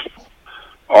hanging off,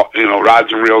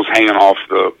 rods and reels hanging off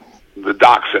the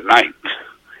docks at night.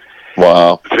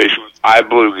 Wow. Fish with eye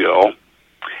bluegill.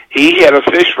 He had a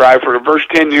fish fry for the first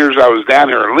 10 years I was down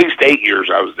here, at least 8 years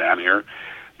I was down here.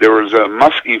 There was a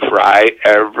muskie fry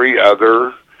every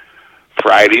other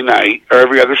Friday night, or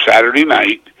every other Saturday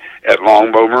night at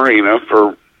Longbow Marina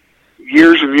for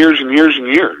years and years and years and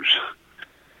years.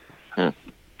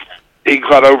 He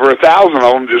caught over 1,000 of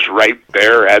them just right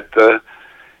there at the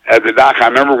dock. I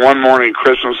remember one morning,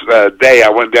 Christmas Day, I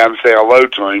went down to say hello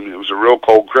to him. It was a real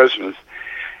cold Christmas,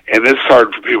 and this is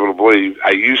hard for people to believe. I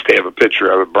used to have a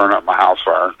picture of it burn up my house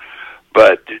fire,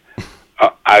 but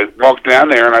I walked down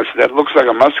there and I said, "That looks like a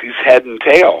muskie's head and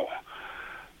tail."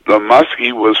 The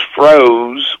muskie was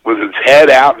froze with its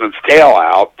head out and its tail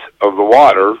out of the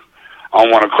water on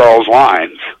one of Carl's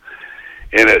lines.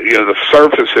 And the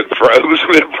surface had froze,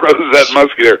 and it froze that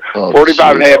muskie there.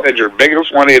 45 and a half inches,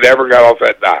 biggest one he had ever got off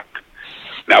that dock.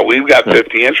 Now, we've got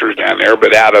 50 inches down there,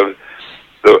 but out of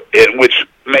which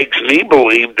makes me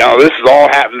believe, now this has all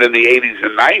happened in the 80s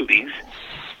and 90s,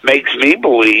 makes me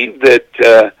believe that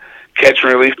catch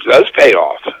and release does pay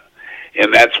off.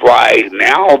 And that's why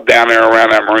now down there around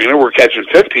that marina, we're catching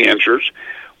 50 inches,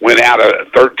 when out of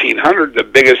 1,300, the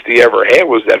biggest he ever had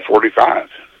was that 45.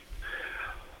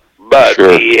 But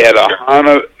he had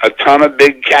a ton of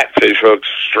big catfish hooks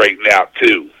straightened out,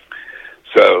 too.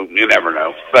 So you never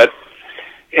know. But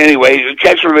anyway,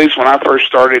 catch and release, when I first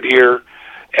started here,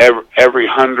 every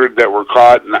 100 that were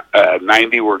caught,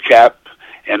 90 were kept,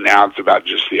 and now it's about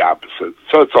just the opposite.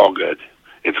 So it's all good.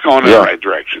 It's going in the right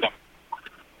direction.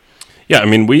 Yeah, I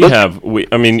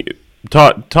mean,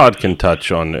 Todd can touch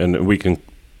on, and we can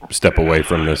step away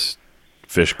from this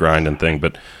fish grinding thing,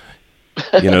 but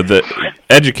the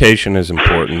education is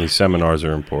important. These seminars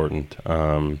are important.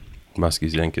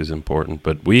 Muskies Inc. is important,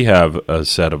 but we have a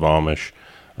set of Amish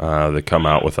that come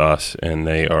out with us, and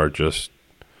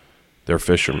they're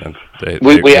fishermen.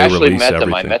 We actually met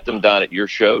them. I met them down at your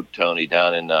show, Tony,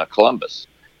 down in Columbus.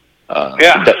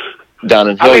 Down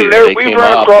in Hilliard. We've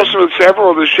run across them at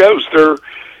several of the shows.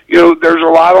 There's a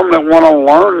lot of them that want to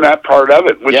learn that part of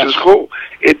it, which is cool.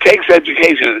 It takes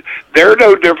education. They're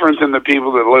no different than the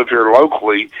people that live here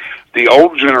locally. The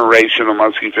old generation of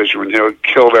muskie fishermen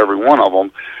killed every one of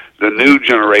them. The new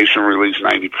generation released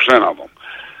 90% of them.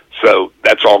 So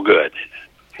that's all good.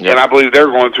 Yeah. And I believe they're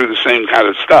going through the same kind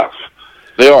of stuff.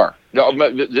 They are. No,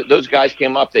 those guys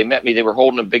came up. They met me. They were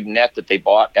holding a big net that they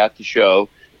bought at the show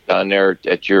down there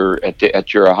at your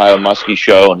Ohio Muskie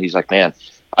show. And he's like, "Man,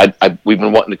 we've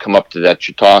been wanting to come up to that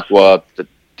Chautauqua to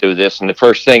do this, and the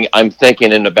first thing I'm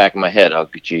thinking in the back of my head, oh,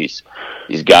 geez,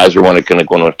 these guys are going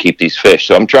to keep these fish.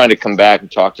 So I'm trying to come back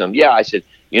and talk to them. Yeah, I said,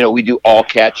 we do all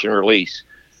catch and release.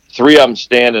 3 of them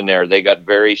standing there, they got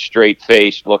very straight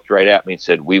faced, looked right at me and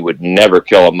said, we would never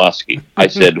kill a muskie. I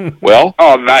said, well,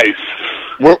 oh, nice.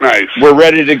 We're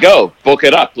ready to go. Book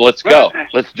it up. Let's go.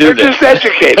 Let's do this. They're just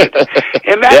educated.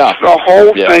 And that's the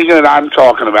whole thing that I'm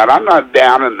talking about. I'm not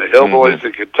down in the hillbillies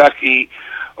of Kentucky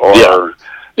or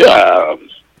the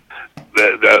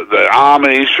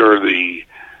Amish or the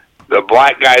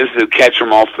black guys that catch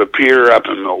them off the pier up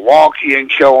in Milwaukee and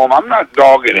kill them. I'm not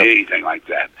dogging anything like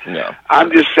that. No.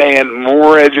 I'm just saying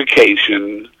more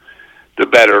education, the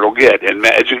better it'll get. And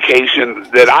education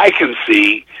that I can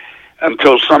see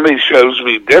until somebody shows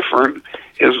me different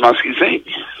is Muskie Zinc.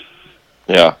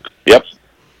 Yeah. Yep.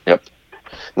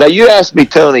 Now you asked me,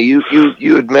 Tony.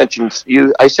 You had mentioned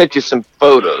I sent you some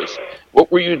photos.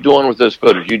 What were you doing with those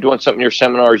photos? You doing something in your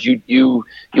seminars? You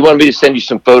wanted me to send you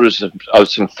some photos of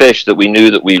some fish that we knew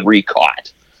that we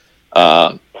recaught.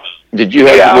 Did you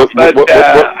have? Yeah,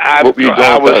 what were you doing?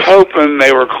 I was hoping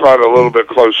they were caught a little bit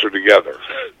closer together.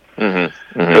 Because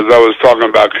I was talking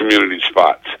about community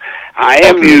spots. I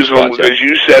am using them, as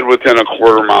you said, within a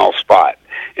quarter-mile spot.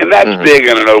 And that's big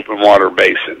in an open water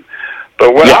basin.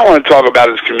 But what I want to talk about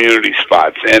is community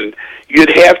spots. And you'd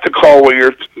have to call where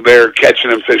you're there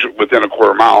catching and fishing within a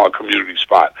quarter mile a community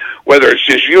spot. Whether it's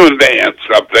just you and Vance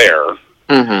up there,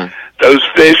 those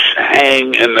fish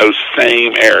hang in those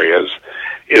same areas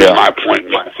is my point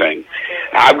and my thing.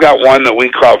 I've got one that we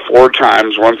caught 4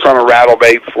 times. Once on a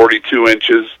rattlebait, 42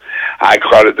 inches. I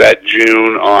caught it that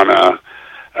June on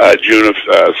June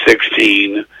of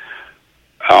 16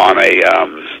 on a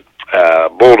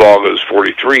bulldog that was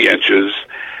 43 inches.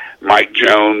 Mike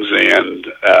Jones and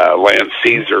Lance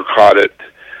Caesar caught it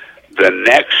the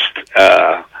next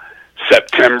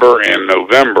September and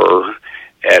November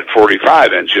at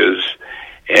 45 inches,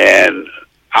 and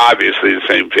obviously the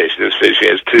same fish. This fish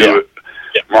has 2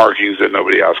 markings that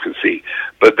nobody else can see,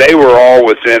 but they were all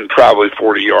within probably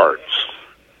 40 yards.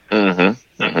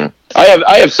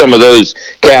 I have some of those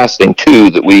casting too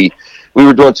that we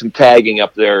were doing some tagging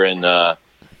up there in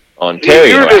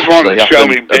Ontario. You just want to show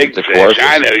me big fish.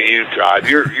 I know you, Todd.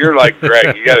 You're like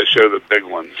Greg. You got to show the big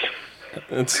ones.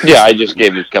 Yeah, I just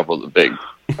gave you a couple of the big.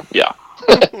 Yeah.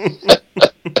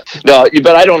 No,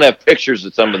 but I don't have pictures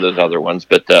of some of those other ones.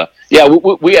 But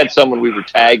we had someone we were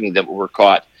tagging that were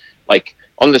caught like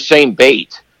on the same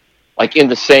bait, like in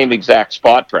the same exact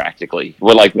spot practically.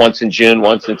 Well, like once in June,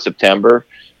 once in September.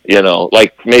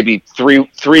 Like maybe three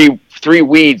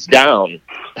weeds down.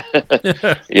 Greg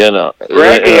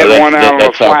had one out on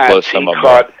the flats. He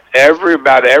caught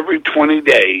about every 20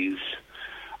 days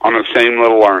on the same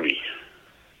little Ernie.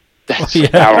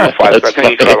 Out on the flats. I think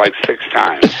he caught like 6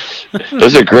 times.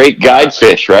 Those are great guide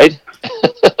fish, right?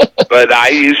 But I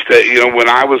used to, when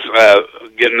I was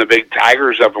getting the big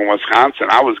tigers up in Wisconsin,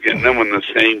 I was getting them in the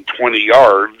same 20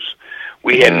 yards.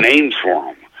 We had names for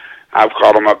them. I've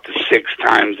caught them up to 6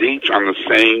 times each on the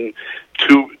same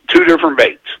two different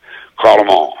baits. Caught them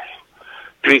all.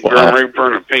 Pink Grim Reaper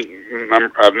and a pink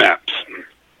Meps.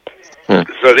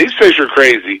 So these fish are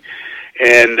crazy.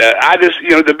 And I just,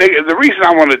 the reason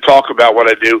I want to talk about what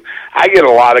I do, I get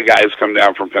a lot of guys come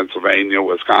down from Pennsylvania,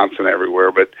 Wisconsin,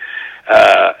 everywhere, but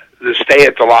they stay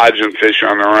at the lodge and fish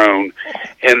on their own.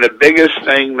 And the biggest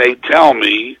thing they tell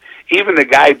me, even the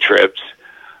guide trips,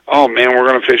 oh man, we're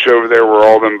going to fish over there where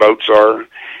all them boats are.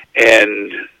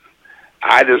 And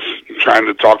I just trying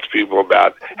to talk to people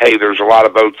about, hey, there's a lot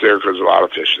of boats there because there's a lot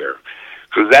of fish there.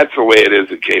 Because that's the way it is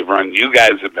at Cave Run. You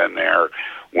guys have been there.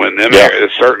 When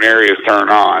certain areas turn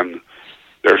on,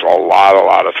 there's a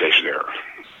lot of fish there.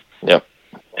 Yep.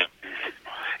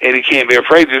 And you can't be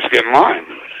afraid to just get in line.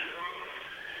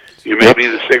 You may be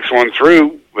the 6th one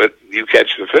through, but you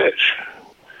catch the fish.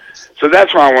 So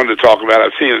that's what I wanted to talk about.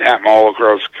 I've seen it happen all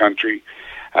across the country.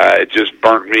 It just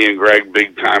burnt me and Greg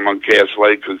big time on Cass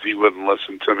Lake because he wouldn't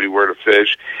listen to me where to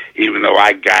fish, even though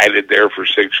I guided there for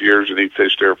 6 years and he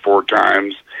fished there 4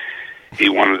 times. He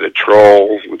wanted a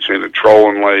troll, which ain't a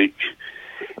trolling lake,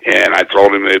 and I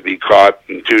told him they'd be caught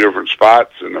in 2 different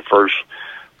spots, and the first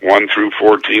 1 through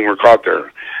 14 were caught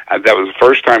there. That was the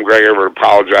first time Greg ever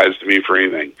apologized to me for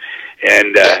anything.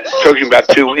 And it took him about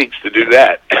 2 weeks to do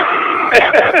that.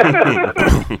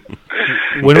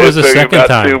 When was the second about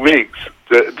time? 2 weeks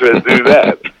to do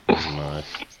that.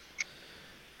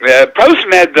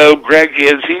 Post-med, though, Greg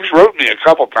he's wrote me a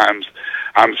couple times,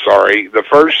 I'm sorry. The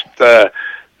first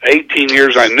 18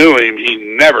 years I knew him,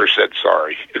 he never said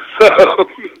sorry. So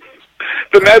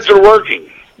the meds are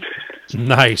working.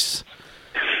 Nice.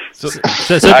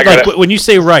 So like when you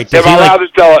say right, am I allowed to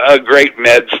tell a great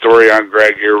med story on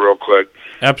Greg here real quick?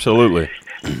 Absolutely.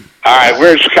 All right,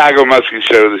 we're at Chicago Muskie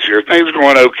Show this year. Things are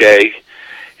going okay.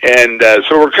 And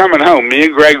so we're coming home. Me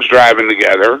and Greg's driving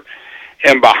together.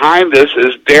 And behind us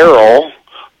is Daryl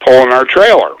pulling our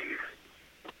trailer.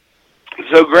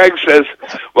 So Greg says,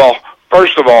 well,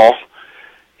 first of all,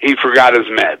 he forgot his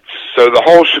meds. So the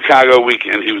whole Chicago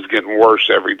weekend, he was getting worse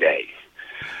every day.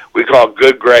 We call it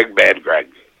good Greg, bad Greg.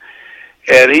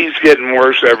 And he's getting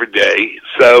worse every day.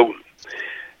 So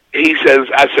he says,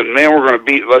 I said,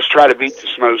 man, let's try to beat the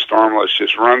snowstorm. Let's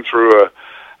just run through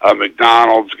a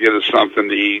McDonald's, get us something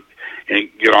to eat, and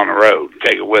get on the road,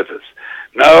 take it with us.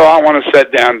 No, I want to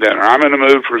set down dinner. I'm in the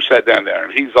mood for a set down dinner.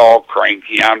 And he's all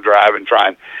cranky. I'm driving,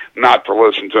 trying not to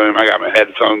listen to him. I got my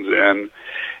headphones in.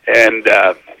 And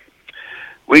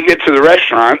we get to the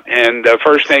restaurant, and the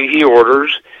first thing he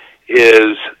orders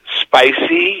is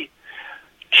spicy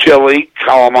chili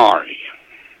calamari.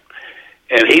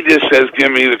 And he just says,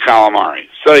 give me the calamari.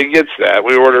 So he gets that.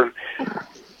 We order.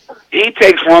 He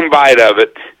takes one bite of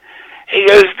it. He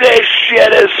goes, this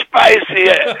shit is spicy.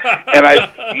 And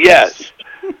yes.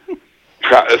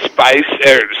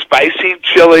 Spicy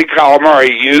chili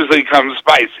calamari usually comes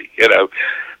spicy, you know.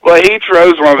 Well, he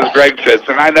throws one of his Greg fits,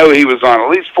 and I know he was on at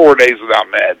least 4 days without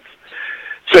meds.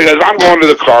 So he goes, I'm going to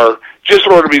the car. Just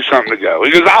order me something to go.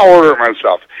 He goes, I'll order it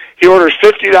myself. He orders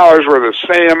 $50 worth of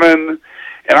salmon,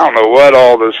 and I don't know what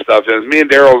all this stuff is. Me and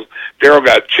Daryl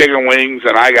got chicken wings,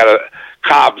 and I got a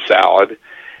Cobb salad.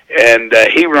 And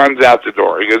he runs out the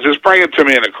door. He goes, just bring it to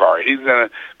me in the car. He's in a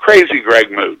crazy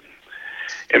Greg mood.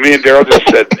 And me and Daryl just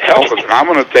said, hell, listen, I'm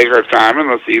going to take our time and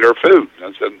let's eat our food.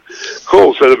 I said,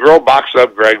 cool. So the girl boxed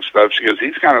up Greg's stuff. She goes,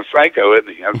 he's kind of psycho,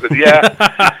 isn't he? I said,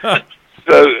 yeah.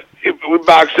 So we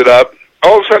boxed it up.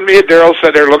 All of a sudden, me and Daryl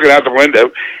sat there looking out the window,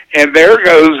 and there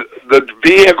goes the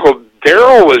vehicle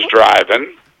Daryl was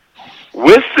driving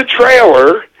with the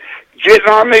trailer getting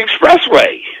on the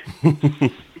expressway.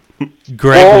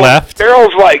 Greg left.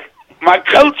 Daryl's like, my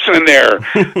coat's in there.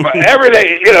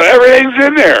 Everything's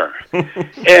in there.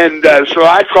 And so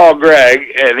I call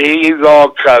Greg, and he's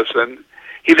all cussing.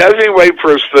 He doesn't even wait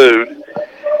for his food.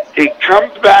 He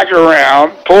comes back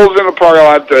around, pulls in the parking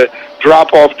lot to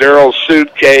drop off Daryl's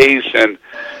suitcase and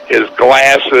his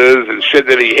glasses and shit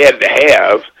that he had to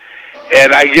have.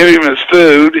 And I give him his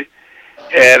food,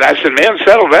 and I said, man,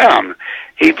 settle down.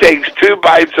 He takes 2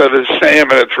 bites of his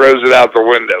salmon and throws it out the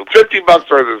window. $50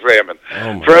 worth of salmon.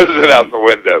 Throws it out the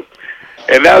window.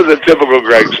 And that was a typical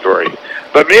Greg story.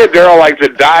 But me and Daryl like to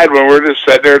die when we're just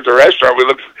sitting there at the restaurant. We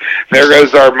look, there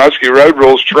goes our Muskie Road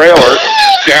Rules trailer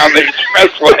down the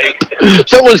expressway.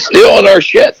 Someone's stealing our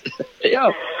shit.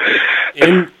 Yeah.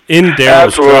 In Daryl's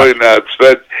absolutely truck. nuts.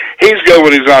 But he's good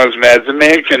when he's on his meds. And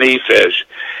man, can he fish.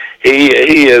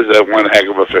 He is one heck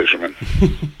of a fisherman.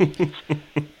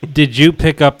 Did you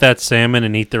pick up that salmon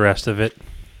and eat the rest of it?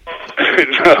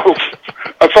 No.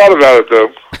 I thought about it,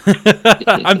 though.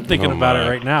 I'm thinking about it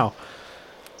right now.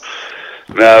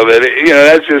 No, but,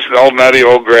 that's just old nutty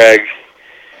old Greg.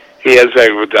 He has a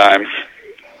heck of a time.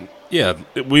 Yeah,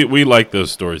 we like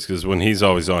those stories because when he's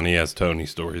always on, he has Tony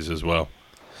stories as well.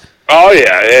 Oh,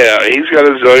 yeah. He's got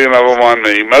a zillion of them on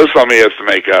me. Most of them he has to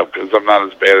make up because I'm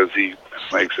not as bad as he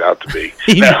makes out to be.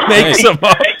 He makes them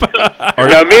up.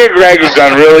 Now, me and Greg have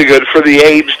done really good for the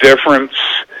age difference.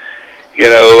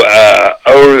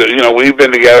 We've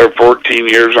been together 14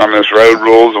 years on this Road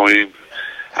Rules, and we've,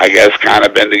 I guess, kind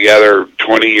of been together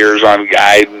 20 years on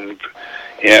guiding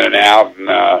in and out.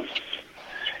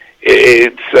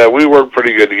 And we work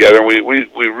pretty good together. We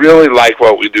really like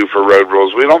what we do for Road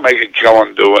Rules. We don't make a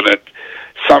killing doing it.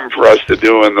 Something for us to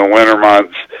do in the winter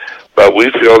months. But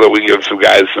we feel that we give some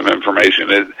guys some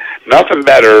information. It's nothing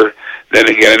better than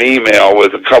to get an email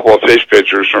with a couple of fish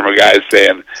pictures from a guy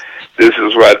saying, this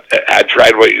is what, I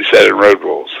tried what you said in Road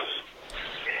Rules.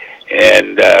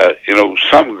 And,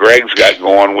 something Greg's got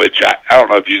going, which I don't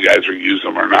know if you guys are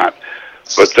using them or not,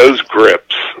 but those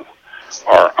grips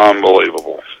are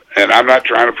unbelievable. And I'm not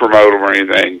trying to promote them or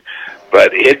anything,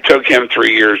 but it took him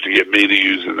 3 years to get me to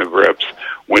using the grips.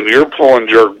 When you're pulling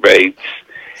jerk baits,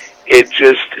 it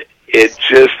just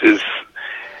is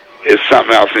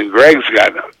something else. And Greg's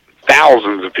got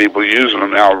thousands of people using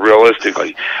them now,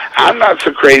 realistically. I'm not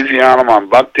so crazy on them on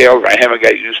bucktails. I haven't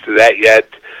got used to that yet.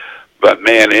 But,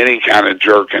 man, any kind of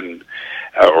jerking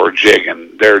or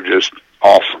jigging, they're just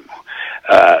awesome.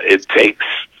 It takes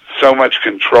so much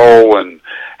control and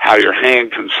how your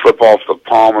hand can slip off the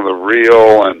palm of the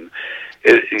reel. And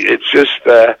it's just,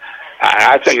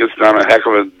 I think it's done a heck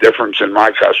of a difference in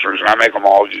my customers, and I make them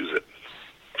all use it.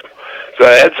 So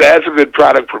that's a good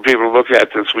product for people to look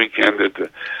at this weekend at the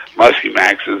Muskie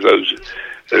Maxes,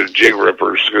 those jig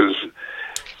rippers, because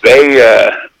they,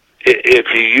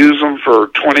 if you use them for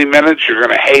 20 minutes, you're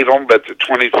going to hate them, but the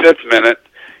 25th minute,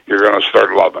 you're going to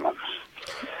start loving them.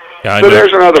 Yeah, so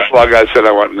there's another plug I said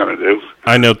I wasn't going to do.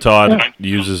 I know Todd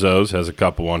uses those, has a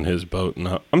couple on his boat,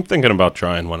 and I'm thinking about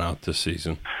trying one out this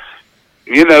season.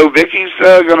 You know, Vicky's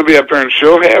going to be up there, and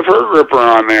she'll have her gripper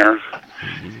on there.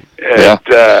 Yeah.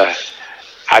 And,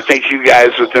 I think you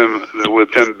guys with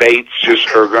them baits just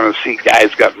are going to see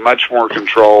guys got much more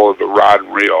control of the rod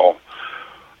and reel.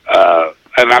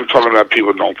 And I'm talking about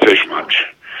people who don't fish much.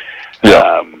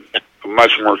 Yeah.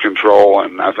 Much more control,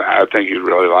 and I think you'd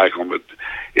really like them. But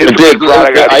it's a good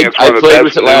product. I played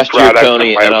with it last year,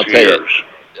 Tony, and I'll tell you,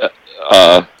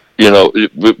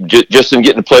 just in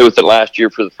getting to play with it last year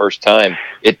for the first time,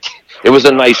 it was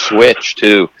a nice switch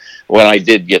too. When I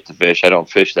did get to fish, I don't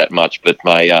fish that much, but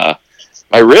my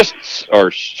wrists are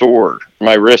sore.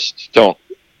 My wrists don't.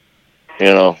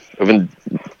 I've been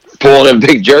pulling in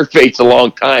big jerk baits a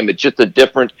long time. It's just a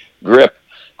different grip.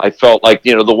 I felt like,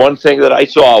 the one thing that I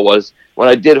saw was when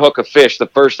I did hook a fish, the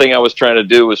first thing I was trying to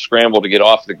do was scramble to get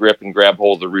off the grip and grab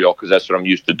hold of the reel, because that's what I'm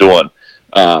used to doing.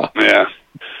 Yeah.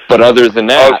 But other than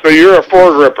that... Oh, so you're a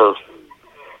foregripper.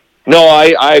 No,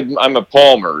 I'm a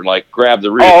palmer, like grab the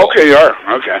reel. Oh, okay, you are.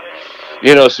 Okay.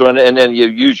 So and then you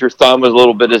use your thumb a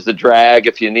little bit as the drag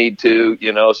if you need to,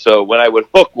 So when I would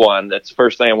hook one, that's the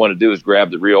first thing I want to do is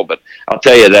grab the reel. But I'll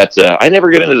tell you, that's I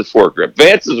never get into the foregrip.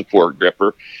 Vance is a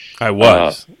foregripper. I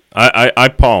was. I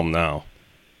palm now.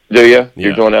 Do you? Yeah.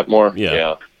 You're doing that more?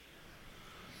 Yeah.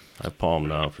 I palm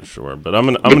now for sure. But I'm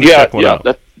gonna check one out.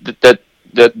 That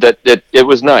it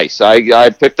was nice.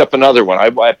 I picked up another one.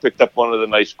 I picked up one of the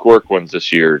nice cork ones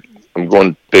this year. I'm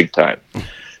going big time.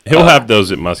 He'll have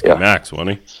those at Muskie Max, won't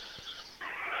he?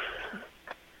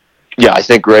 Yeah, I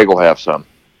think Greg will have some.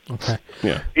 Okay.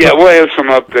 Yeah. Yeah, we'll have some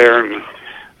up there. And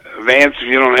Vance, if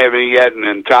you don't have any yet, and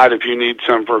then Todd, if you need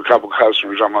some for a couple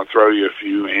customers, I'm going to throw you a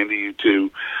few. Andy, you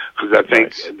too, because I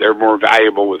think they're more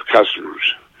valuable with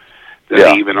customers than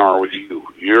they even are with you.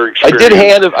 Your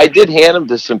experience. I did hand them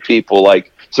to some people.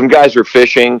 Like some guys were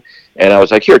fishing, and I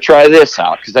was like, "Here, try this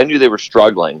out," because I knew they were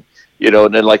struggling.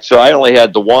 And then so I only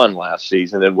had the one last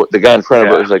season, and the guy in front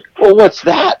of it was like, "Well, what's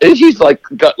that?" And he's like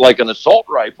got like an assault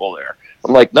rifle there.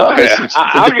 I'm like, "No, it's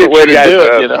I'll a get good way to do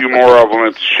it." A few more of them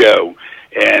at the show,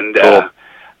 and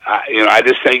I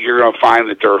just think you're going to find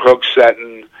that their hook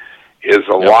setting is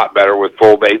a lot better with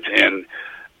bull baits, and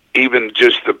even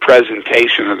just the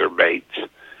presentation of their baits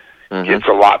gets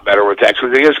a lot better with that,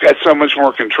 because they just got so much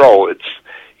more control.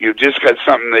 You've just got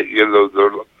something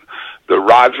that the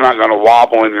rod's not going to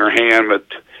wobble in your hand, but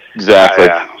exactly.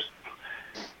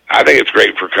 I think it's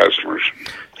great for customers.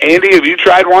 Andy, have you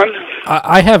tried one?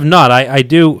 I have not. I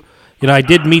do. I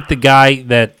did meet the guy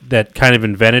that kind of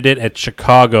invented it at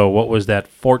Chicago. What was that,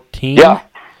 14? Yeah,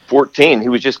 14. He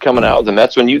was just coming out with them.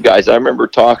 That's when you guys, I remember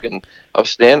talking. I was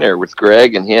standing there with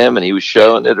Greg and him, and he was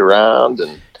showing it around.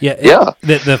 And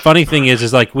The funny thing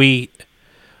is like what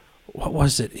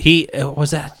was it?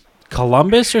 Was that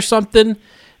Columbus or something?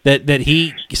 That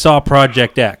he saw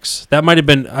Project X. That might have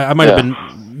been, I might have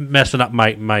been messing up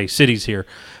my cities here,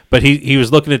 but he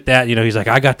was looking at that. He's like,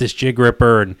 I got this jig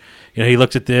ripper, and he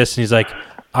looks at this and he's like,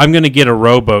 I'm going to get a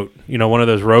rowboat, one of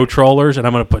those row trollers, and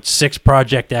I'm going to put 6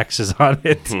 Project X's on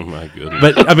it. Oh my goodness!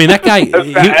 But I mean, that guy.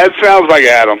 That sounds like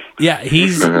Adam. Yeah,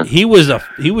 he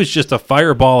was just a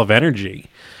fireball of energy.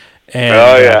 And,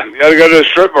 you got to go to a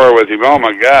strip bar with him. Oh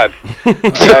my God,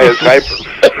 guy is hyper.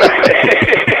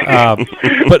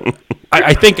 But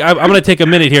I think I'm going to take a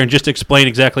minute here and just explain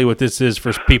exactly what this is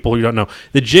for people who don't know.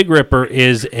 The jig ripper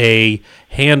is a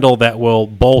handle that will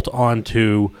bolt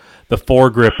onto the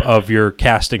foregrip of your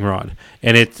casting rod,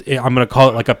 and I'm going to call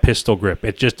it like a pistol grip.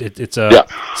 It's a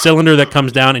cylinder that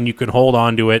comes down, and you can hold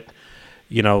onto it.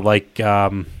 Like I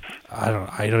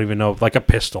don't even know, like a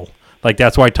pistol. Like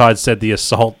that's why Todd said the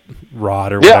assault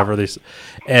rod or whatever this,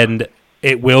 and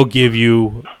it will give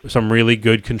you some really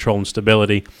good control and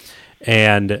stability.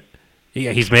 And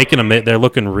he's making them. They're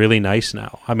looking really nice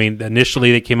now. I mean,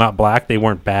 initially they came out black. They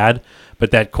weren't bad,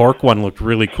 but that cork one looked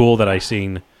really cool that I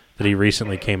seen that he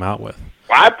recently came out with.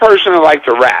 Well, I personally like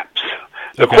the wraps.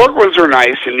 The cork ones are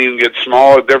nice, and you can get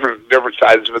smaller, different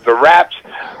sizes. But the wraps,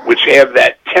 which have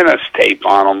that tennis tape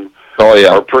on them,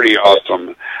 are pretty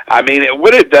awesome. I mean,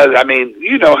 what it does, how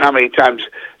many times,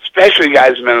 especially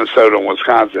guys in Minnesota and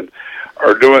Wisconsin,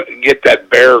 are get that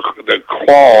the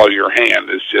claw of your hand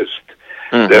is just,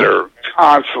 that are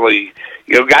constantly,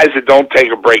 guys that don't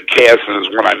take a break casting is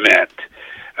what I meant.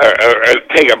 Or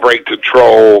take a break to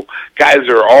troll. Guys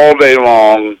are all day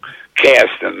long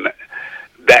casting.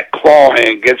 that claw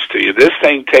hand gets to you. This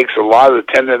thing takes a lot of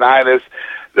the tendonitis,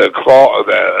 the claw,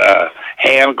 the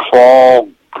hand claw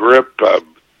grip.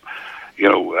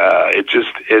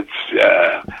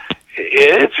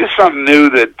 It's just something new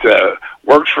that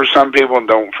works for some people and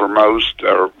don't for most,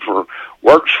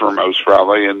 works for most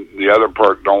probably, and the other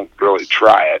part don't really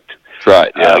try it. Try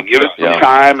it, yeah. Give it some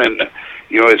time, and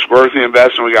it's worth the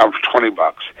investment. We got them for $20.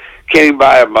 Can't even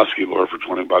buy a musky lure for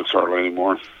 $20 hardly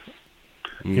anymore.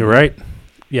 You're right.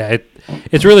 Yeah,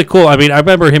 it's really cool. I mean, I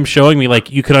remember him showing me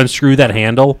like you could unscrew that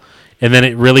handle, and then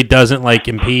it really doesn't like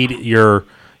impede your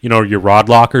rod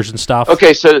lockers and stuff.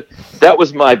 Okay, so that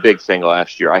was my big thing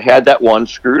last year. I had that one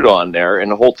screwed on there,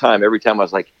 and the whole time, every time I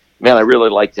was like, man, I really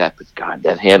like that, but God,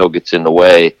 that handle gets in the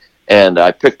way. And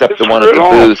I picked up the one at the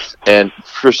booth, and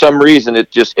for some reason, it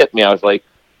just hit me. I was like,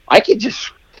 I could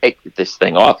just take this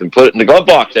thing off and put it in the glove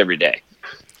box every day.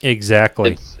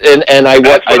 Exactly. That's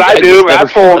what I do.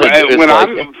 When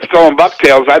I'm throwing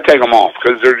bucktails, I take them off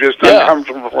because they're just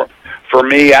uncomfortable for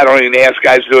me. I don't even ask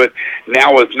guys to do it.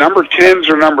 Now with number 10s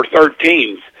or number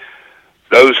 13s,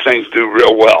 those things do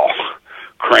real well.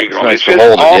 Crank them. It's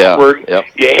just awkward. Yep.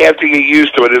 You have to get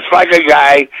used to it. It's like a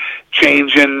guy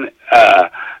changing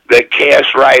the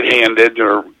cast right-handed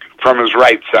or from his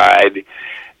right side,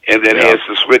 and then he has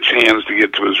to switch hands to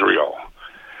get to his reel.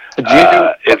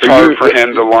 It's hard for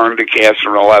him to learn to cast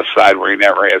from the left side where he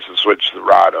never has to switch the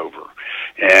rod over.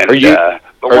 And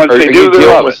but once they do, they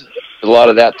love it. A lot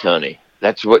of that, Tony.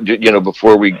 That's what,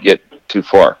 before we get too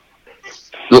far.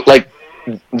 Like,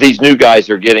 these new guys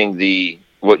are getting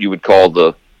what you would call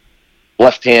the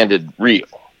left-handed reel.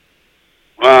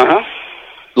 Uh-huh.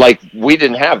 Like, we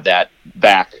didn't have that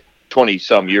back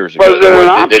 20-some years ago.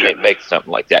 They didn't make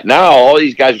something like that. Now, all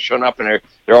these guys are showing up, and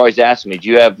they're always asking me, do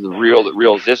you have the reel that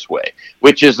reels this way?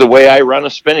 Which is the way I run a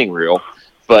spinning reel.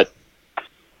 But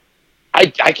I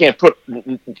can't put...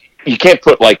 You can't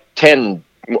put, like, 10...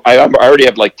 I already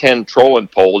have, like, 10 trolling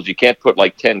poles. You can't put,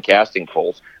 like, 10 casting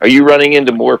poles. Are you running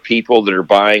into more people that are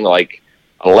buying, like,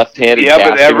 a left-handed casting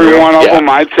but every reel? one of them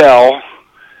I tell,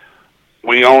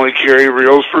 we only carry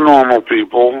reels for normal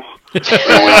people. If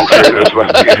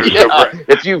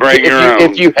you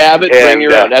have it, bring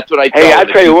your own. That's what I tell Hey, I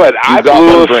tell you what, I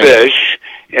blew a fish fish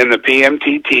in the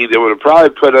PMTT that would have probably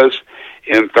put us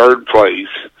in third place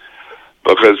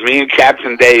because me and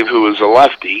Captain Dave, who was a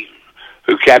lefty,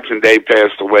 Captain Dave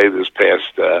passed away this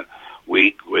past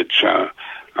week, which I'm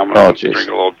going to drink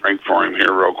a little drink for him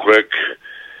here real quick.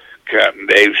 Captain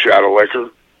Dave shot a liquor.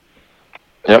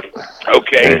 Yep.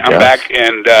 Okay, I'm back,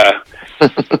 and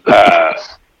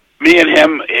me and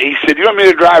him, he said, you want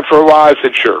me to drive for a while? I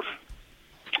said, sure.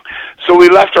 So we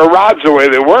left our rods the way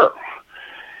they were,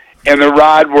 and the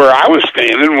rod where I was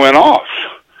standing went off.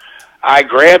 I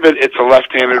grab it, it's a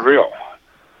left-handed reel.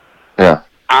 Yeah.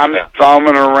 I'm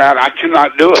thumbing around. I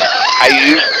cannot do it.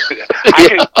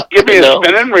 Give me a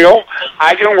spinning reel.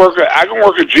 I can work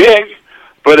a jig,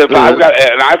 but if I've got,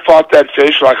 and I fought that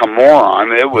fish like a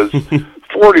moron. It was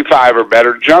 45 or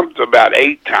better. Jumped about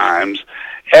 8 times.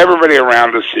 Everybody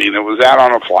around us seen it. Was out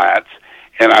on the flats,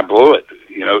 and I blew it.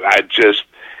 I just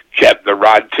the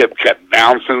rod tip kept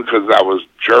bouncing because I was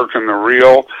jerking the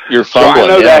reel. You're fumbling.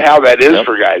 So I know how that is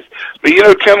for guys. But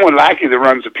Tim Wendlacki that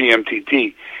runs the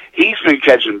PMTT. He's been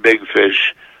catching big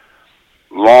fish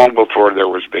long before there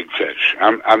was big fish.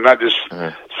 I'm not just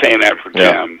saying that for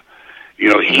Tim.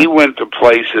 He went to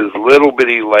places, little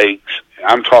bitty lakes.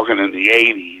 I'm talking in the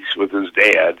 80s with his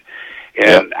dad,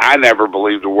 and I never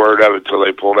believed a word of it till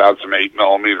they pulled out some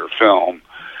 8mm film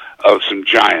of some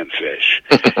giant fish,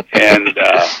 and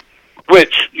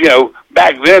which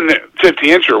back then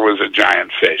 50-incher was a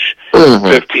giant fish,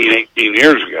 15, 18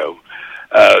 years ago.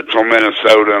 Till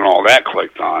Minnesota and all that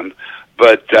clicked on.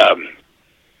 But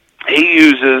he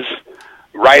uses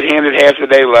right-handed half the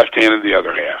day, left-handed the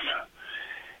other half.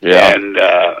 Yeah. And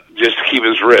just to keep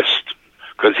his wrist,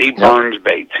 because he burns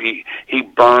baits. He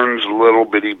burns little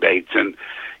bitty baits. And,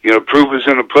 proof is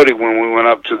in the pudding when we went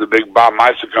up to the big Bob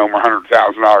Mysocoma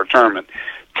 $100,000 tournament.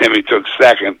 Timmy took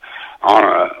second on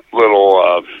a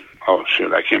little, I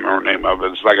can't remember the name of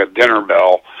it. It's like a dinner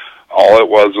bell. All it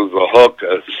was a hook,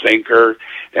 a sinker,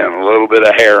 and a little bit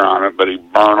of hair on it, but he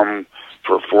burned them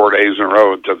for 4 days in a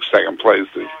row and took second place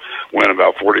to win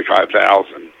about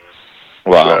 $45,000.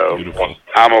 Wow. So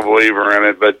I'm a believer in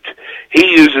it, but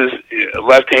he uses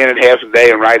left-handed half a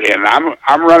day and right-handed.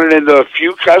 I'm running into a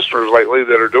few customers lately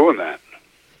that are doing that.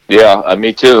 Yeah,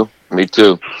 me too.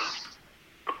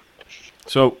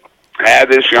 So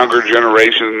this younger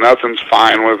generation, nothing's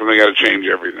fine with them. They got to change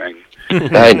everything.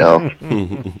 I know.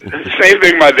 Same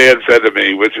thing my dad said to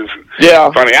me, which is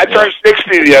funny. I turned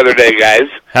 60 the other day, guys.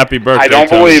 Happy birthday! I don't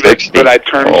Tony. believe it, 60. but I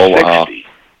turned 60. Wow.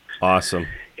 Awesome.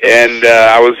 And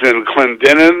I was in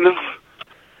Clendenin,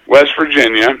 West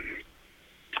Virginia,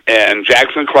 and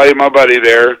Jackson Clay, my buddy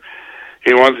there,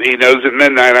 he knows at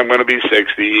midnight I'm going to be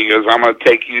 60. He goes, I'm going to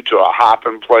take you to a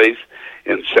hopping place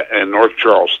in North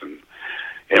Charleston,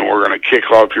 and we're going to kick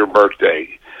off your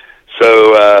birthday.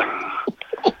 So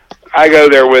I go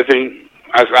there with him.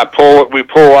 We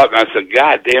pull up, and I said,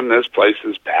 God damn, this place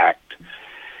is packed.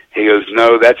 He goes,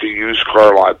 no, that's a used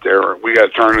car lot there. We got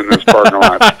to turn in this parking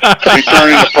lot. We turn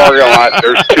in the parking lot.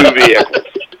 There's 2 vehicles.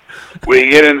 We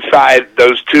get inside.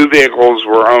 Those 2 vehicles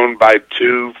were owned by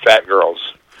 2 fat girls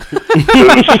who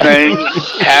sang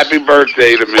happy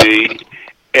birthday to me,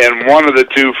 and one of the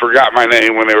 2 forgot my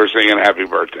name when they were singing happy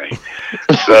birthday.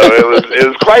 So it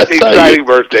was quite the exciting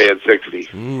birthday at 60.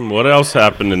 What else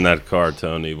happened in that car,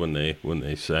 Tony, when they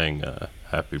sang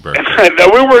happy birthday? No,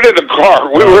 we weren't in the car.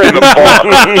 We were in the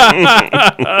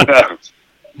bar.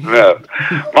 No.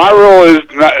 My rule is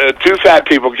 2 fat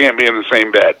people can't be in the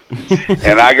same bed,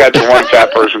 and I got the 1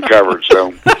 fat person covered. So,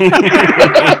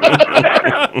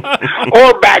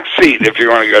 or back seat if you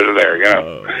want to go to there,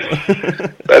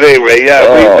 But anyway,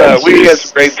 we had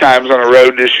some great times on the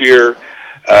road this year.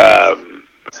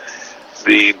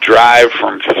 The drive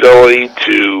from Philly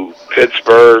to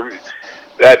Pittsburgh,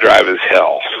 that drive is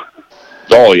hell.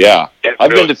 Oh yeah, I've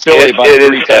been to Philly about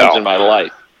 3 times in my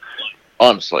life.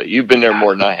 Honestly, you've been there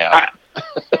more than I have.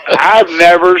 I've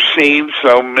never seen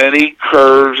so many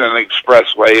curves and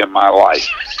expressway in my life.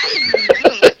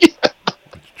 It's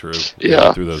true.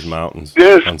 Yeah. Through those mountains.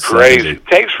 It's crazy. 70. It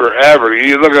takes forever.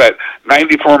 You look at that,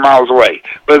 94 miles away,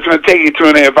 but it's going to take you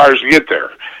 2.5 hours to get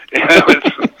there.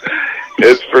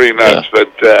 It's pretty nuts.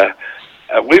 Yeah.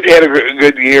 But we've had a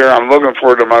good year. I'm looking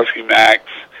forward to Muskie Max.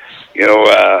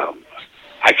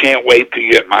 I can't wait to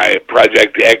get my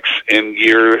Project X in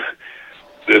gear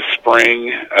this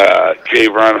spring.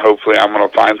 Cave Run, hopefully I'm going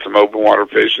to find some open water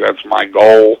fish. That's my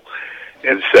goal,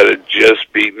 instead of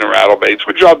just beating the rattle baits,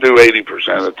 which I'll do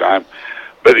 80% of the time.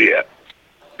 But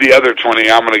the other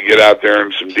 20, I'm going to get out there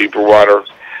in some deeper water.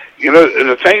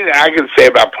 The thing that I can say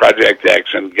about Project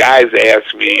X, and guys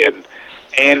ask me, and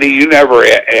Andy, you never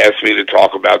asked me to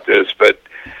talk about this, but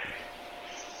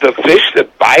the fish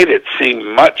that bite it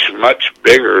seem much, much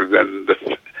bigger than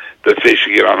the fish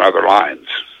you get on other lines.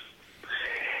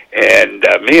 And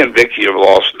me and Vicky have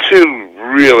lost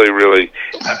 2 really, really.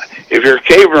 If you're a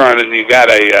cave run and you got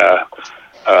a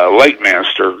Lake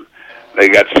Master, they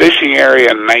got fishing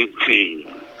area 19,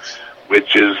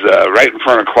 which is right in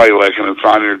front of Clay Lake, and it's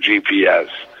on your GPS.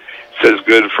 It says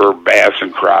good for bass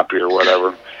and crappie or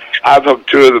whatever. I've hooked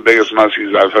 2 of the biggest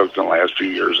muskies I've hooked in the last few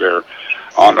years there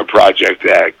on the Project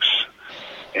X,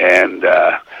 and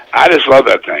I just love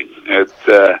that thing.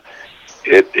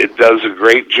 It does a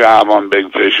great job on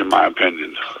big fish, in my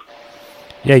opinion.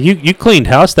 Yeah, you cleaned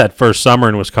house that first summer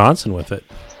in Wisconsin with it.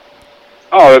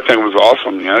 Oh, that thing was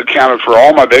awesome. It counted for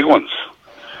all my big ones.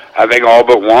 I think all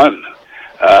but one.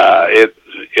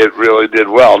 It really did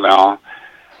well. Now,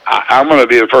 I'm going to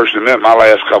be the first to admit my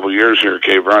last couple of years here at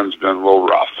Cave Run's been a little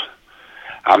rough.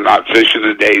 I'm not fishing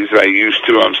the days I used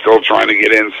to. I'm still trying to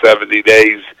get in 70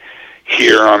 days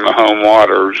here on the home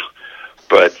waters,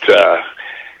 but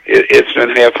it's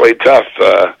been halfway tough,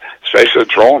 especially the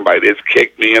trolling bite. It's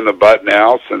kicked me in the butt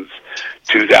now since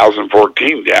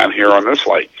 2014 down here on this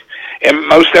lake, and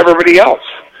most everybody else,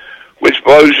 which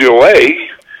blows you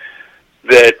away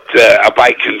that a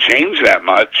bite can change that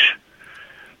much,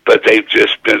 but they've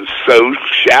just been so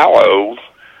shallow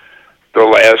the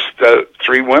last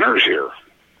 3 winters here.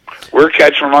 We're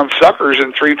catching them on suckers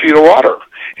in 3 feet of water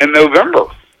in November.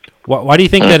 Why do you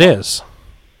think that is?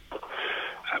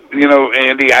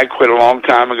 Andy, I quit a long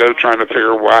time ago trying to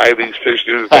figure why these fish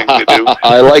do the things they do.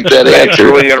 I like that answer.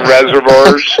 Especially in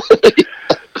reservoirs.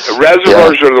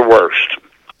 Reservoirs are the worst.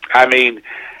 I mean,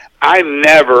 I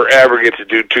never, ever get to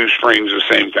do 2 springs the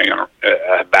same thing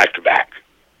back to back.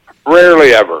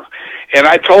 Rarely ever. And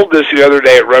I told this the other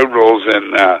day at Road Rules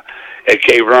at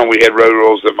Cave Run. We had Road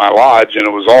Rules at my lodge, and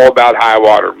it was all about high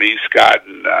water. Me, Scott,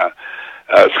 and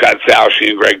Scott Salshi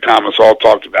and Greg Thomas all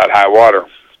talked about high water.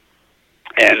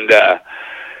 And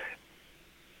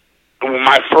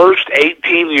my first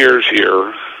 18 years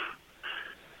here,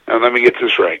 and let me get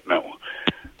this right, no.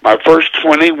 My first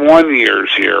 21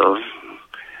 years here,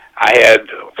 I had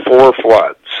 4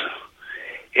 floods.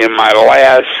 In my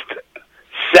last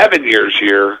 7 years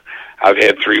here, I've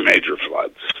had 3 major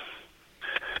floods.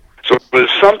 So it was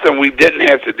something we didn't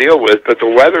have to deal with, but the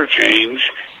weather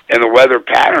change and the weather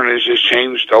pattern has just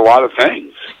changed a lot of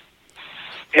things.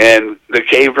 And the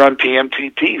Cave Run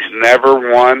PMTTs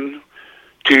never won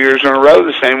 2 years in a row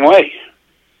the same way.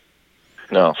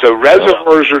 No. So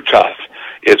reservoirs are tough.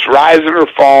 It's rising or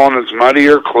falling. It's muddy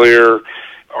or clear,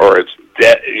 or it's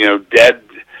dead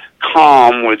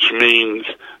calm, which means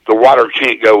the water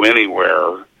can't go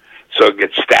anywhere, so it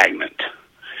gets stagnant.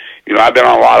 I've been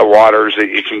on a lot of waters that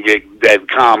you can get dead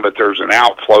calm, but there's an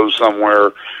outflow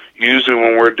somewhere. Usually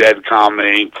when we're dead calm, they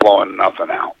ain't flowing nothing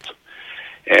out.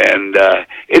 And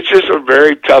it's just a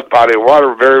very tough body of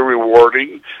water, very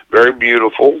rewarding, very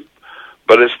beautiful,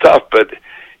 but it's tough. But,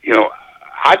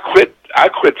 I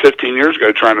quit 15 years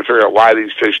ago trying to figure out why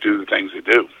these fish do the things they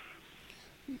do.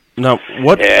 Now,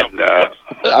 what? And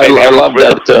I love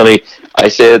that, Tony. I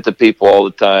say it to people all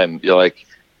the time. You're like,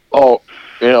 oh,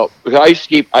 I used to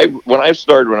keep. When I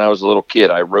started when I was a little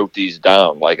kid, I wrote these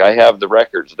down. Like I have the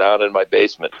records down in my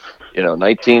basement.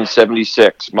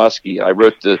 1976 muskie. I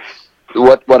wrote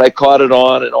what I caught it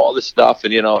on and all this stuff.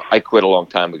 And I quit a long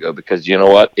time ago because you know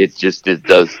what? It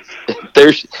does.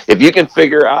 If you can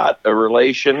figure out a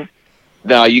relation.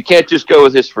 Now, you can't just go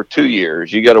with this for 2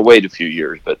 years. You got to wait a few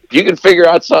years. But if you can figure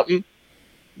out something,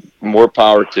 more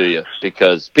power to you.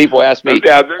 Because people ask me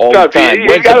all the time,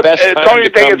 when's the best time don't you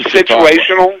think it's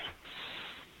situational?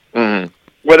 Mm-hmm.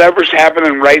 Whatever's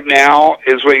happening right now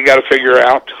is what you got to figure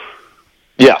out.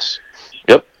 Yes.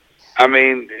 Yep. I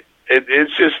mean,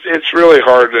 it's really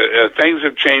hard. Things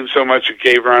have changed so much at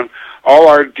Cave Run. All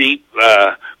our deep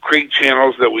creek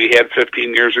channels that we had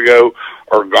 15 years ago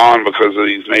are gone because of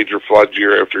these major floods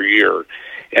year after year.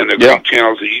 And the creek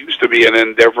channels that used to be an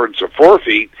indifference of 4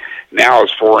 feet now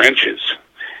is 4 inches.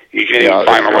 You can't even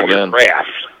find them on your graph.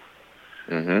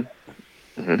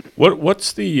 Mm-hmm. Mm-hmm.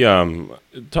 What's the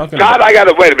talking? God,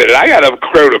 about... wait a minute. I got a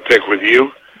crow to pick with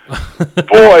you.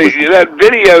 Boy, that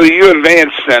video you and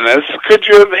Vance sent us. Could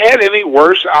you have had any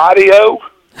worse audio?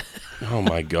 Oh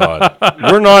my God,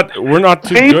 we're not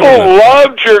too People good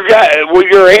loved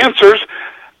your answers,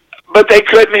 but they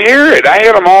couldn't hear it. I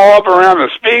had them all up around the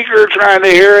speaker trying to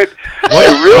hear it. They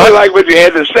really liked what you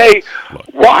had to say.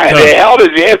 Why the hell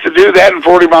did you have to do that in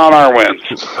 40-mile-an-hour winds?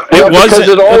 Because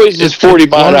it always is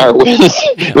 40-mile-an-hour winds.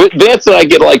 Vance and I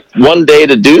get like 1 day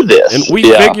to do this. And we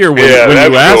figure when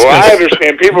you ask us... I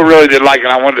understand. People really did like it.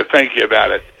 I wanted to thank you about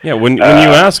it. Yeah, when you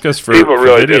ask us for people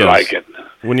really videos, did like it.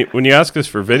 When you ask us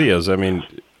for videos, I mean,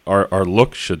 our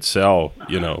look should sell,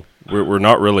 We're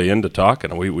not really into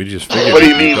talking. We just figured. What do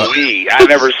you mean we? I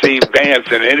never seen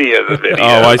Vance in any of the videos.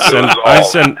 Oh, I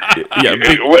send. Yeah.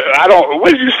 I don't.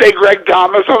 What did you say, Greg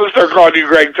Thomas? I'm gonna start calling you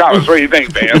Greg Thomas. What do you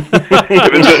think, Vance?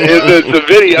 if it's a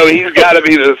video, he's got to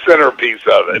be the centerpiece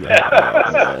of it.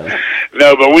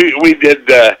 No, but we did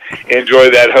enjoy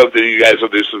that. Hope that you guys will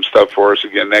do some stuff for us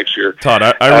again next year. Todd,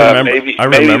 I remember. Maybe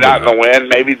that. not in the wind.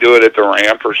 Maybe do it at the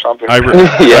ramp or something. I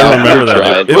remember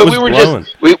that. It was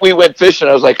blowing. We went fishing.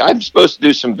 I was like, I'm supposed to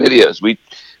do some videos. We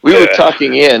were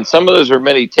tucking in. Some of those were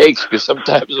many takes because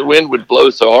sometimes the wind would blow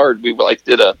so hard. We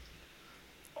the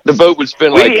boat would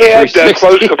spin like 360. We had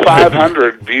close to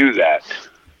 500 view that.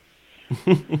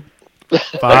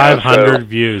 500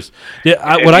 views.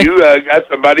 Yeah, you got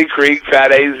the Muddy Creek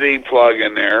Fat AZ plug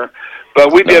in there,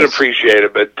 but we did appreciate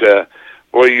it. But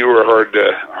boy, you were hard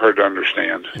to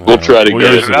understand. We'll try to get.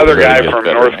 There's another guy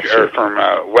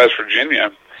from West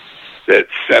Virginia that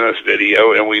sent us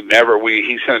video, and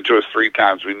he sent it to us 3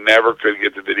 times. We never could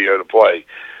get the video to play.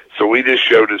 So we just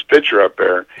showed his picture up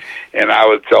there, and I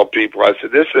would tell people, I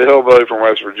said, this is a hillbilly from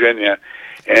West Virginia,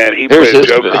 and he put a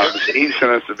joke on it. He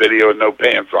sent us the video with no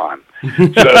pants on. So he's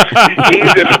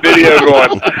in the video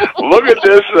going, look at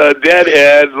this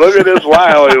deadhead, look at this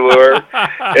wily lure,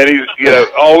 and he's,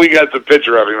 we got the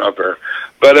picture of him up there.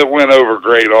 But it went over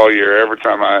great all year. Every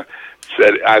time I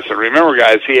said, remember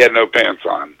guys, he had no pants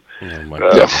on. Oh my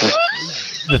God.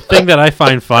 The thing that I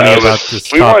find funny about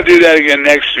this, we want to do that again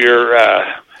next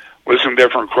year with some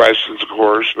different questions, of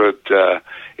course. But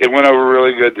it went over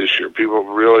really good this year.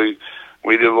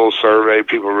 We did a little survey.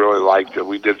 People really liked it.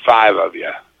 We did 5 of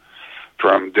you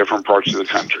from different parts of the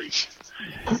country.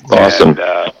 Awesome.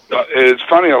 And, it's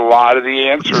funny. A lot of the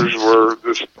answers were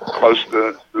close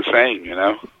to the same.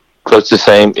 Close to the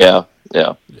same. Yeah.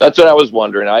 Yeah, that's what I was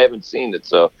wondering. I haven't seen it,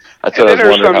 so that's what I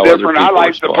was wondering how other people I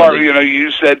like the part,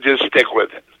 you said just stick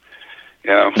with it.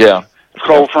 Yeah.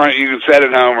 Cold front, you can set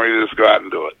it home or you just go out and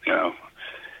do it, Yeah.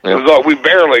 We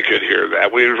barely could hear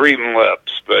that. We was reading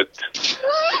lips, but...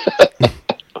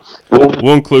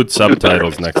 we'll include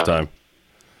subtitles next time.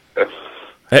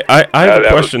 Hey, I have a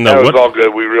question, though. That was all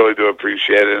good. We really do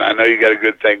appreciate it. And I know you got a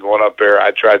good thing going up there.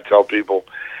 I tried to tell people,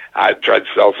 I tried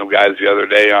to sell some guys the other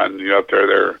day on, up there,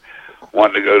 they're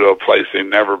wanting to go to a place they've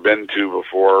never been to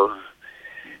before,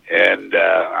 And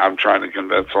I'm trying to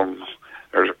convince them.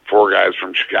 There's 4 guys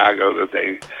from Chicago that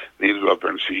they need to go up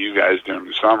there and see you guys during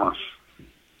the summer.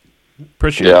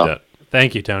 Appreciate that.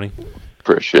 Thank you, Tony.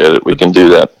 Appreciate it. We can do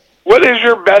that. What is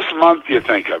your best month, you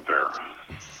think, up there?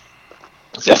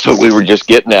 That's what we were just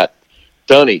getting at.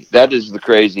 Tony, that is the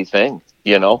crazy thing.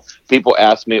 You know, people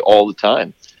ask me all the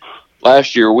time.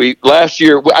 Last year, I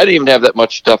didn't even have that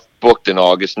much stuff booked in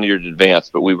August near in advance,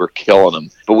 but we were killing them.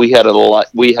 But we had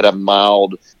a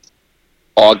mild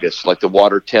August, like the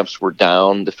water temps were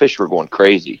down. The fish were going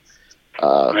crazy.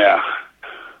 Yeah.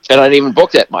 And I didn't even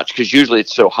book that much because usually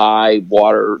it's so high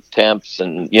water temps.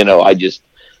 And, you know, I just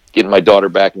getting my daughter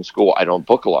back in school. I don't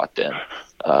book a lot then.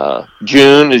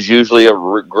 June is usually a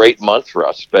great month for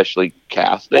us, especially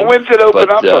casting. Well, when's it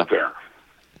open up there?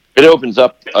 It opens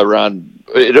up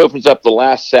the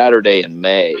last Saturday in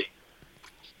May.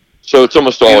 So it's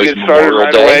almost always you get started Memorial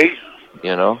right Day. away?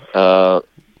 You know,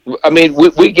 I mean,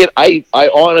 we get. I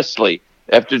honestly,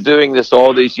 after doing this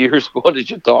all these years, going to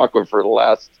Chautauqua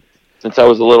since I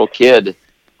was a little kid,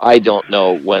 I don't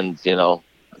know when. You know,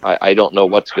 I don't know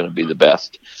what's going to be the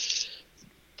best.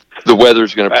 The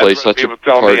weather's going to play such a part.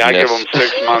 People tell me I give them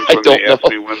 6 months when they ask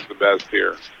me when's the best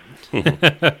here.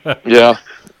 Yeah.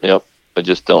 Yep. I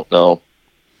just don't know.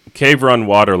 Cave Run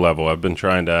water level. I've been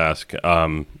trying to ask.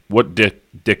 What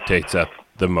dictates that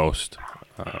the most?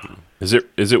 Is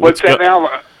it what's that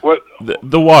now? What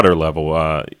the water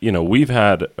level? You know, we've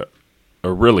had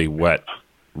a really wet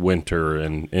winter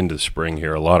and into spring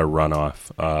here. A lot of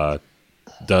runoff.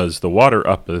 Does the water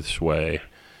up this way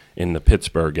in the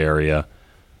Pittsburgh area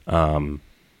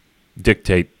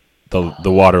dictate the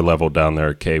water level down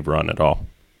there at Cave Run at all?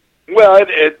 Well,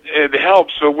 it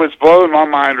helps. So what's blowing my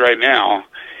mind right now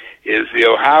is the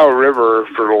Ohio River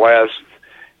for the last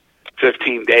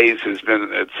 15 days has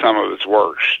been at some of its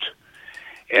worst.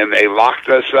 And they locked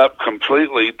us up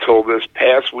completely till this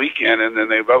past weekend, and then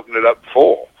they've opened it up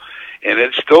full. And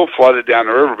it's still flooded down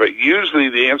the river, but usually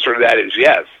the answer to that is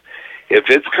yes. If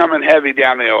it's coming heavy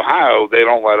down the Ohio, they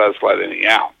don't let us let any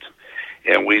out.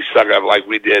 And we suck up like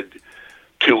we did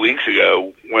 2 weeks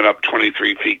ago, went up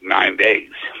 23 feet in 9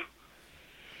 days.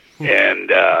 And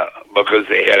because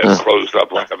they had it closed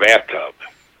up like a bathtub.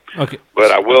 Okay.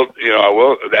 But I will,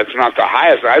 that's not the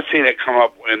highest. I've seen it come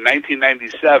up in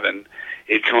 1997.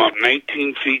 It come up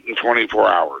 19 feet in 24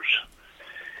 hours.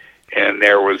 And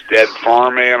there was dead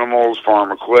farm animals,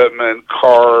 farm equipment,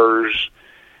 cars,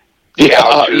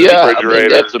 couches,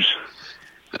 refrigerators.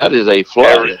 That is a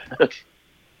flood.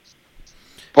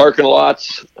 Parking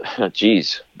lots.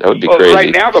 Geez, that would be crazy.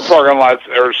 Right now the parking lots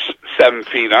are 7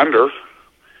 feet under.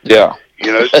 Yeah.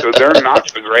 You know, so they're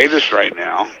not the greatest right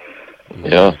now.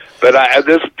 Yeah. But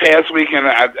this past weekend,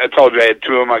 I told you I had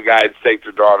 2 of my guides take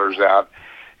their daughters out,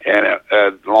 and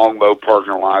at Longbow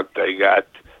parking lot, they got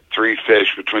 3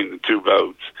 fish between the 2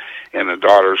 boats, and the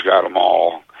daughters got them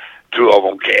all, 2 of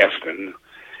them casting,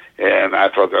 and I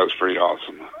thought that was pretty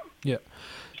awesome. Yeah.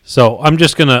 So I'm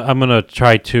gonna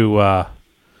try to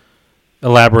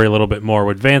elaborate a little bit more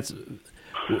with Vance.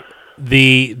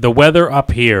 The weather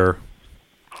up here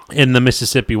in the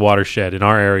Mississippi watershed in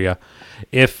our area,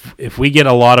 if we get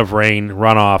a lot of rain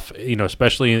runoff, you know,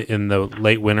 especially in the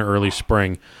late winter, early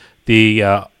spring,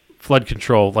 the flood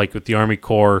control, like with the Army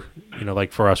Corps, you know,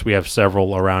 like for us, we have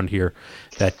several around here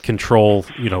that control,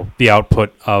 you know, the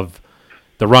output of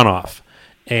the runoff.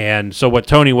 And so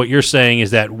what you're saying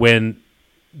is that when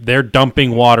they're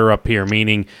dumping water up here,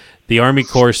 meaning the Army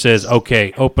Corps says,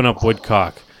 okay, open up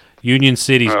Woodcock, Union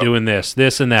City's doing this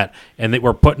and that, and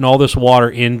we're putting all this water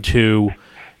into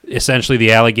essentially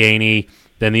the Allegheny,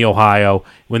 then the Ohio.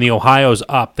 When the Ohio's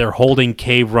up, they're holding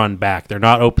Cave Run back. They're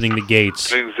not opening the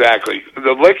gates. Exactly.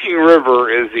 The Licking River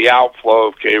is the outflow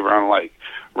of Cave Run Lake.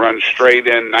 Runs straight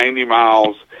in 90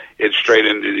 miles. It's straight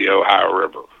into the Ohio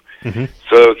River. Mm-hmm.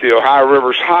 So if the Ohio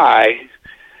River's high,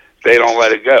 they don't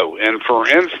let it go. And for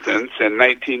instance, in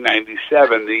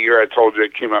 1997, the year I told you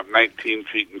it came up 19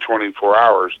 feet in 24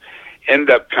 hours,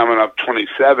 ended up coming up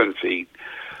 27 feet.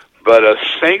 But a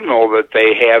signal that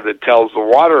they have that tells the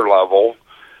water level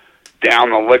down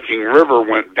the Licking River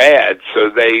went bad,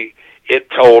 so it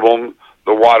told them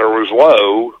the water was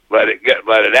low, let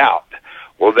it out.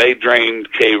 Well, they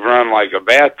drained Cave Run like a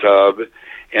bathtub,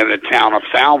 and the town of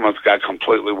Falmouth got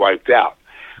completely wiped out.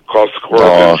 Cost the Corps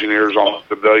of Engineers almost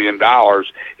 $1 billion.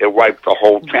 It wiped the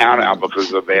whole town out because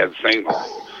of a bad signal.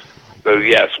 So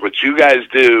yes, what you guys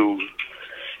do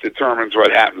determines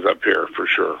what happens up here for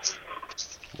sure.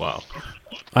 Wow.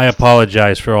 I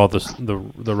apologize for all the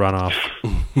runoff.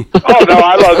 Oh no,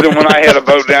 I loved it when I had a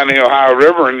boat down the Ohio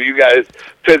River, and you guys,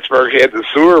 Pittsburgh had the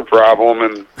sewer problem,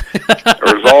 and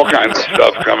there was all kinds of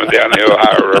stuff coming down the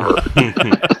Ohio River.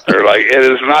 They're like, it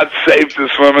is not safe to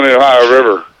swim in the Ohio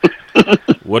River.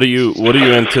 What do you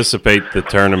anticipate the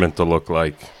tournament to look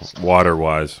like,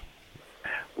 water-wise?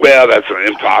 Well, that's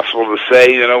impossible to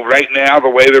say. You know, right now the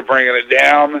way they're bringing it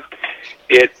down,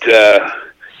 it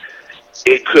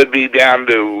could be down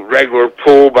to regular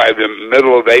pool by the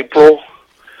middle of April.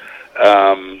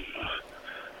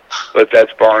 But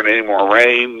that's barring any more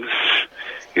rains.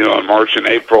 You know, in March and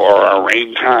April are our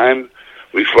rain time.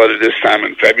 We flooded this time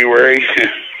in February.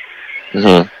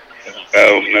 Mm-hmm.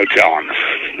 Oh, no telling.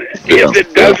 If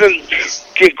it doesn't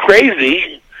get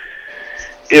crazy,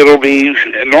 it'll be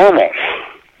normal.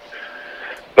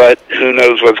 But who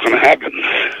knows what's going to happen.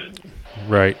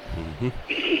 Right.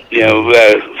 You know,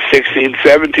 16,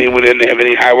 17, we didn't have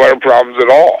any high water problems at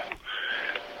all.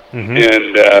 Mm-hmm.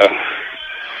 And,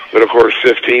 but of course,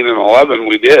 15 and 11,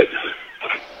 we did.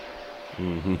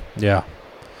 Mm-hmm. Yeah.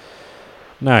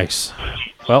 Nice.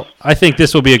 Well, I think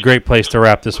this will be a great place to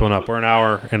wrap this one up. We're an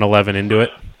hour and 11 into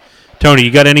it. Tony,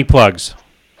 you got any plugs?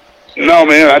 No,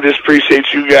 man, I just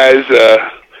appreciate you guys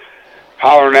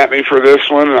hollering at me for this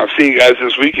one, and I'll see you guys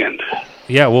this weekend.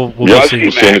 Yeah, we'll Yeah, see you.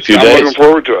 see you in a few I'm days. looking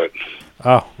forward to it.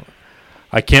 Oh,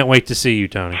 I can't wait to see you,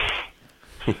 Tony.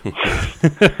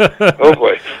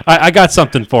 Hopefully. I got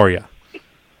something for you.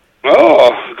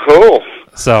 Oh, cool.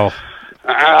 So,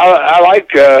 I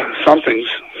like some things.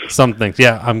 some things.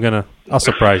 Yeah, I'll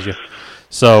surprise you.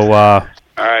 So, All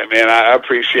right, man, I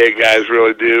appreciate it, guys,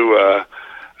 really do.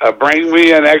 Bring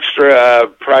me an extra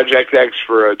Project X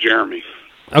for Jeremy.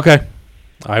 okay.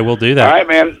 I will do All that. right,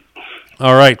 man.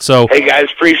 All right. So, Hey, guys,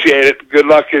 appreciate it. Good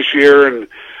luck this year, and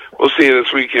we'll see you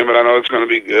this weekend, but I know it's going to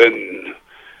be good. And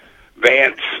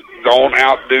Vance, don't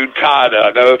outdo Todd. I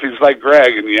know if he's like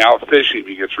Greg and you outfish him,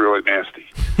 he gets really nasty.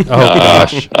 oh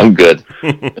gosh, I'm good.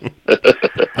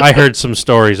 I heard some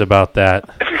stories about that.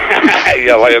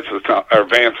 Yeah, Vance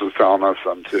was telling us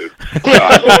some, too.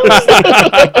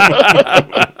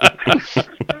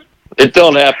 It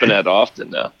don't happen that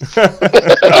often now. Oh,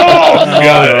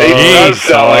 God. He does Jeez,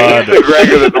 tell me. He's the Greg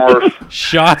of the North.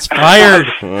 Shots fired.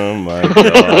 Oh, my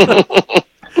God.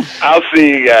 I'll see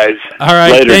you guys. All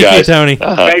right. Later, Thank you, guys. Tony.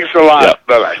 Thanks a lot. Yep.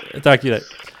 Bye-bye. Talk to you later.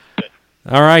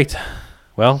 All right.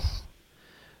 Well,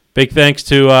 big thanks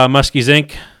to Muskies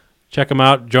Inc. Check them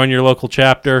out. Join your local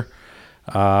chapter.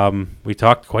 We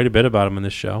talked quite a bit about them in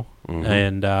this show. Mm-hmm.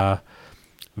 And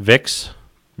Vic's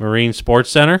Marine Sports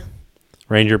Center,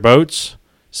 Ranger Boats,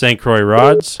 St. Croix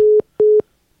Rods.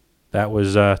 That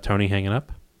was Tony hanging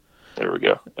up. There we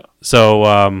go. Yeah.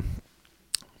 So,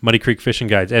 Muddy Creek Fishing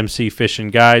Guides,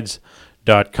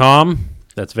 mcfishingguides.com.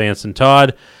 That's Vance and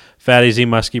Todd. Fatty Z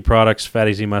Muskie Products,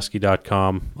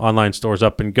 fattyzmuskie.com. Online store's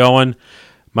up and going.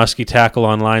 Muskie Tackle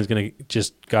Online is going to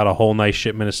just got a whole nice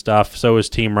shipment of stuff. So is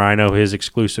Team Rhino, his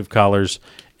exclusive colors,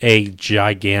 a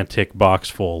gigantic box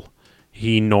full.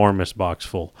 Enormous box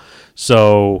full.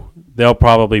 So they'll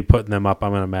probably be putting them up,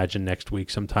 I'm going to imagine, next week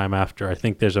sometime after. I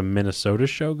think there's a Minnesota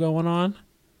show going on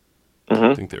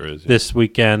I think there is. Yeah. this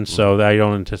weekend, so I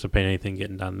don't anticipate anything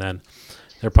getting done then.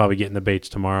 They're probably getting the baits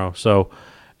tomorrow. So,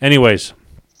 anyways,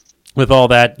 with all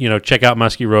that, check out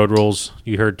Muskie Road Rules.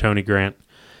 You heard Tony Grant.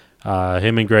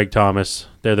 Him and Greg Thomas,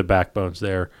 they're the backbones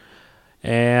there.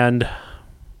 And am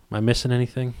I missing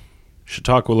anything?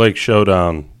 Chautauqua Lake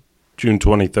Showdown, June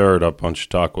 23rd up on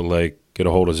Chautauqua Lake. Get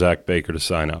a hold of Zach Baker to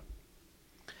sign up.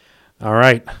 All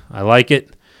right. I like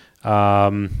it.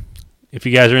 If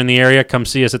you guys are in the area, come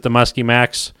see us at the Muskie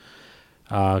Max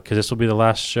because this will be the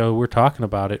last show we're talking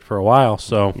about it for a while.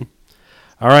 So,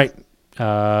 all right.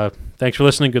 Thanks for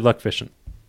listening. Good luck fishing.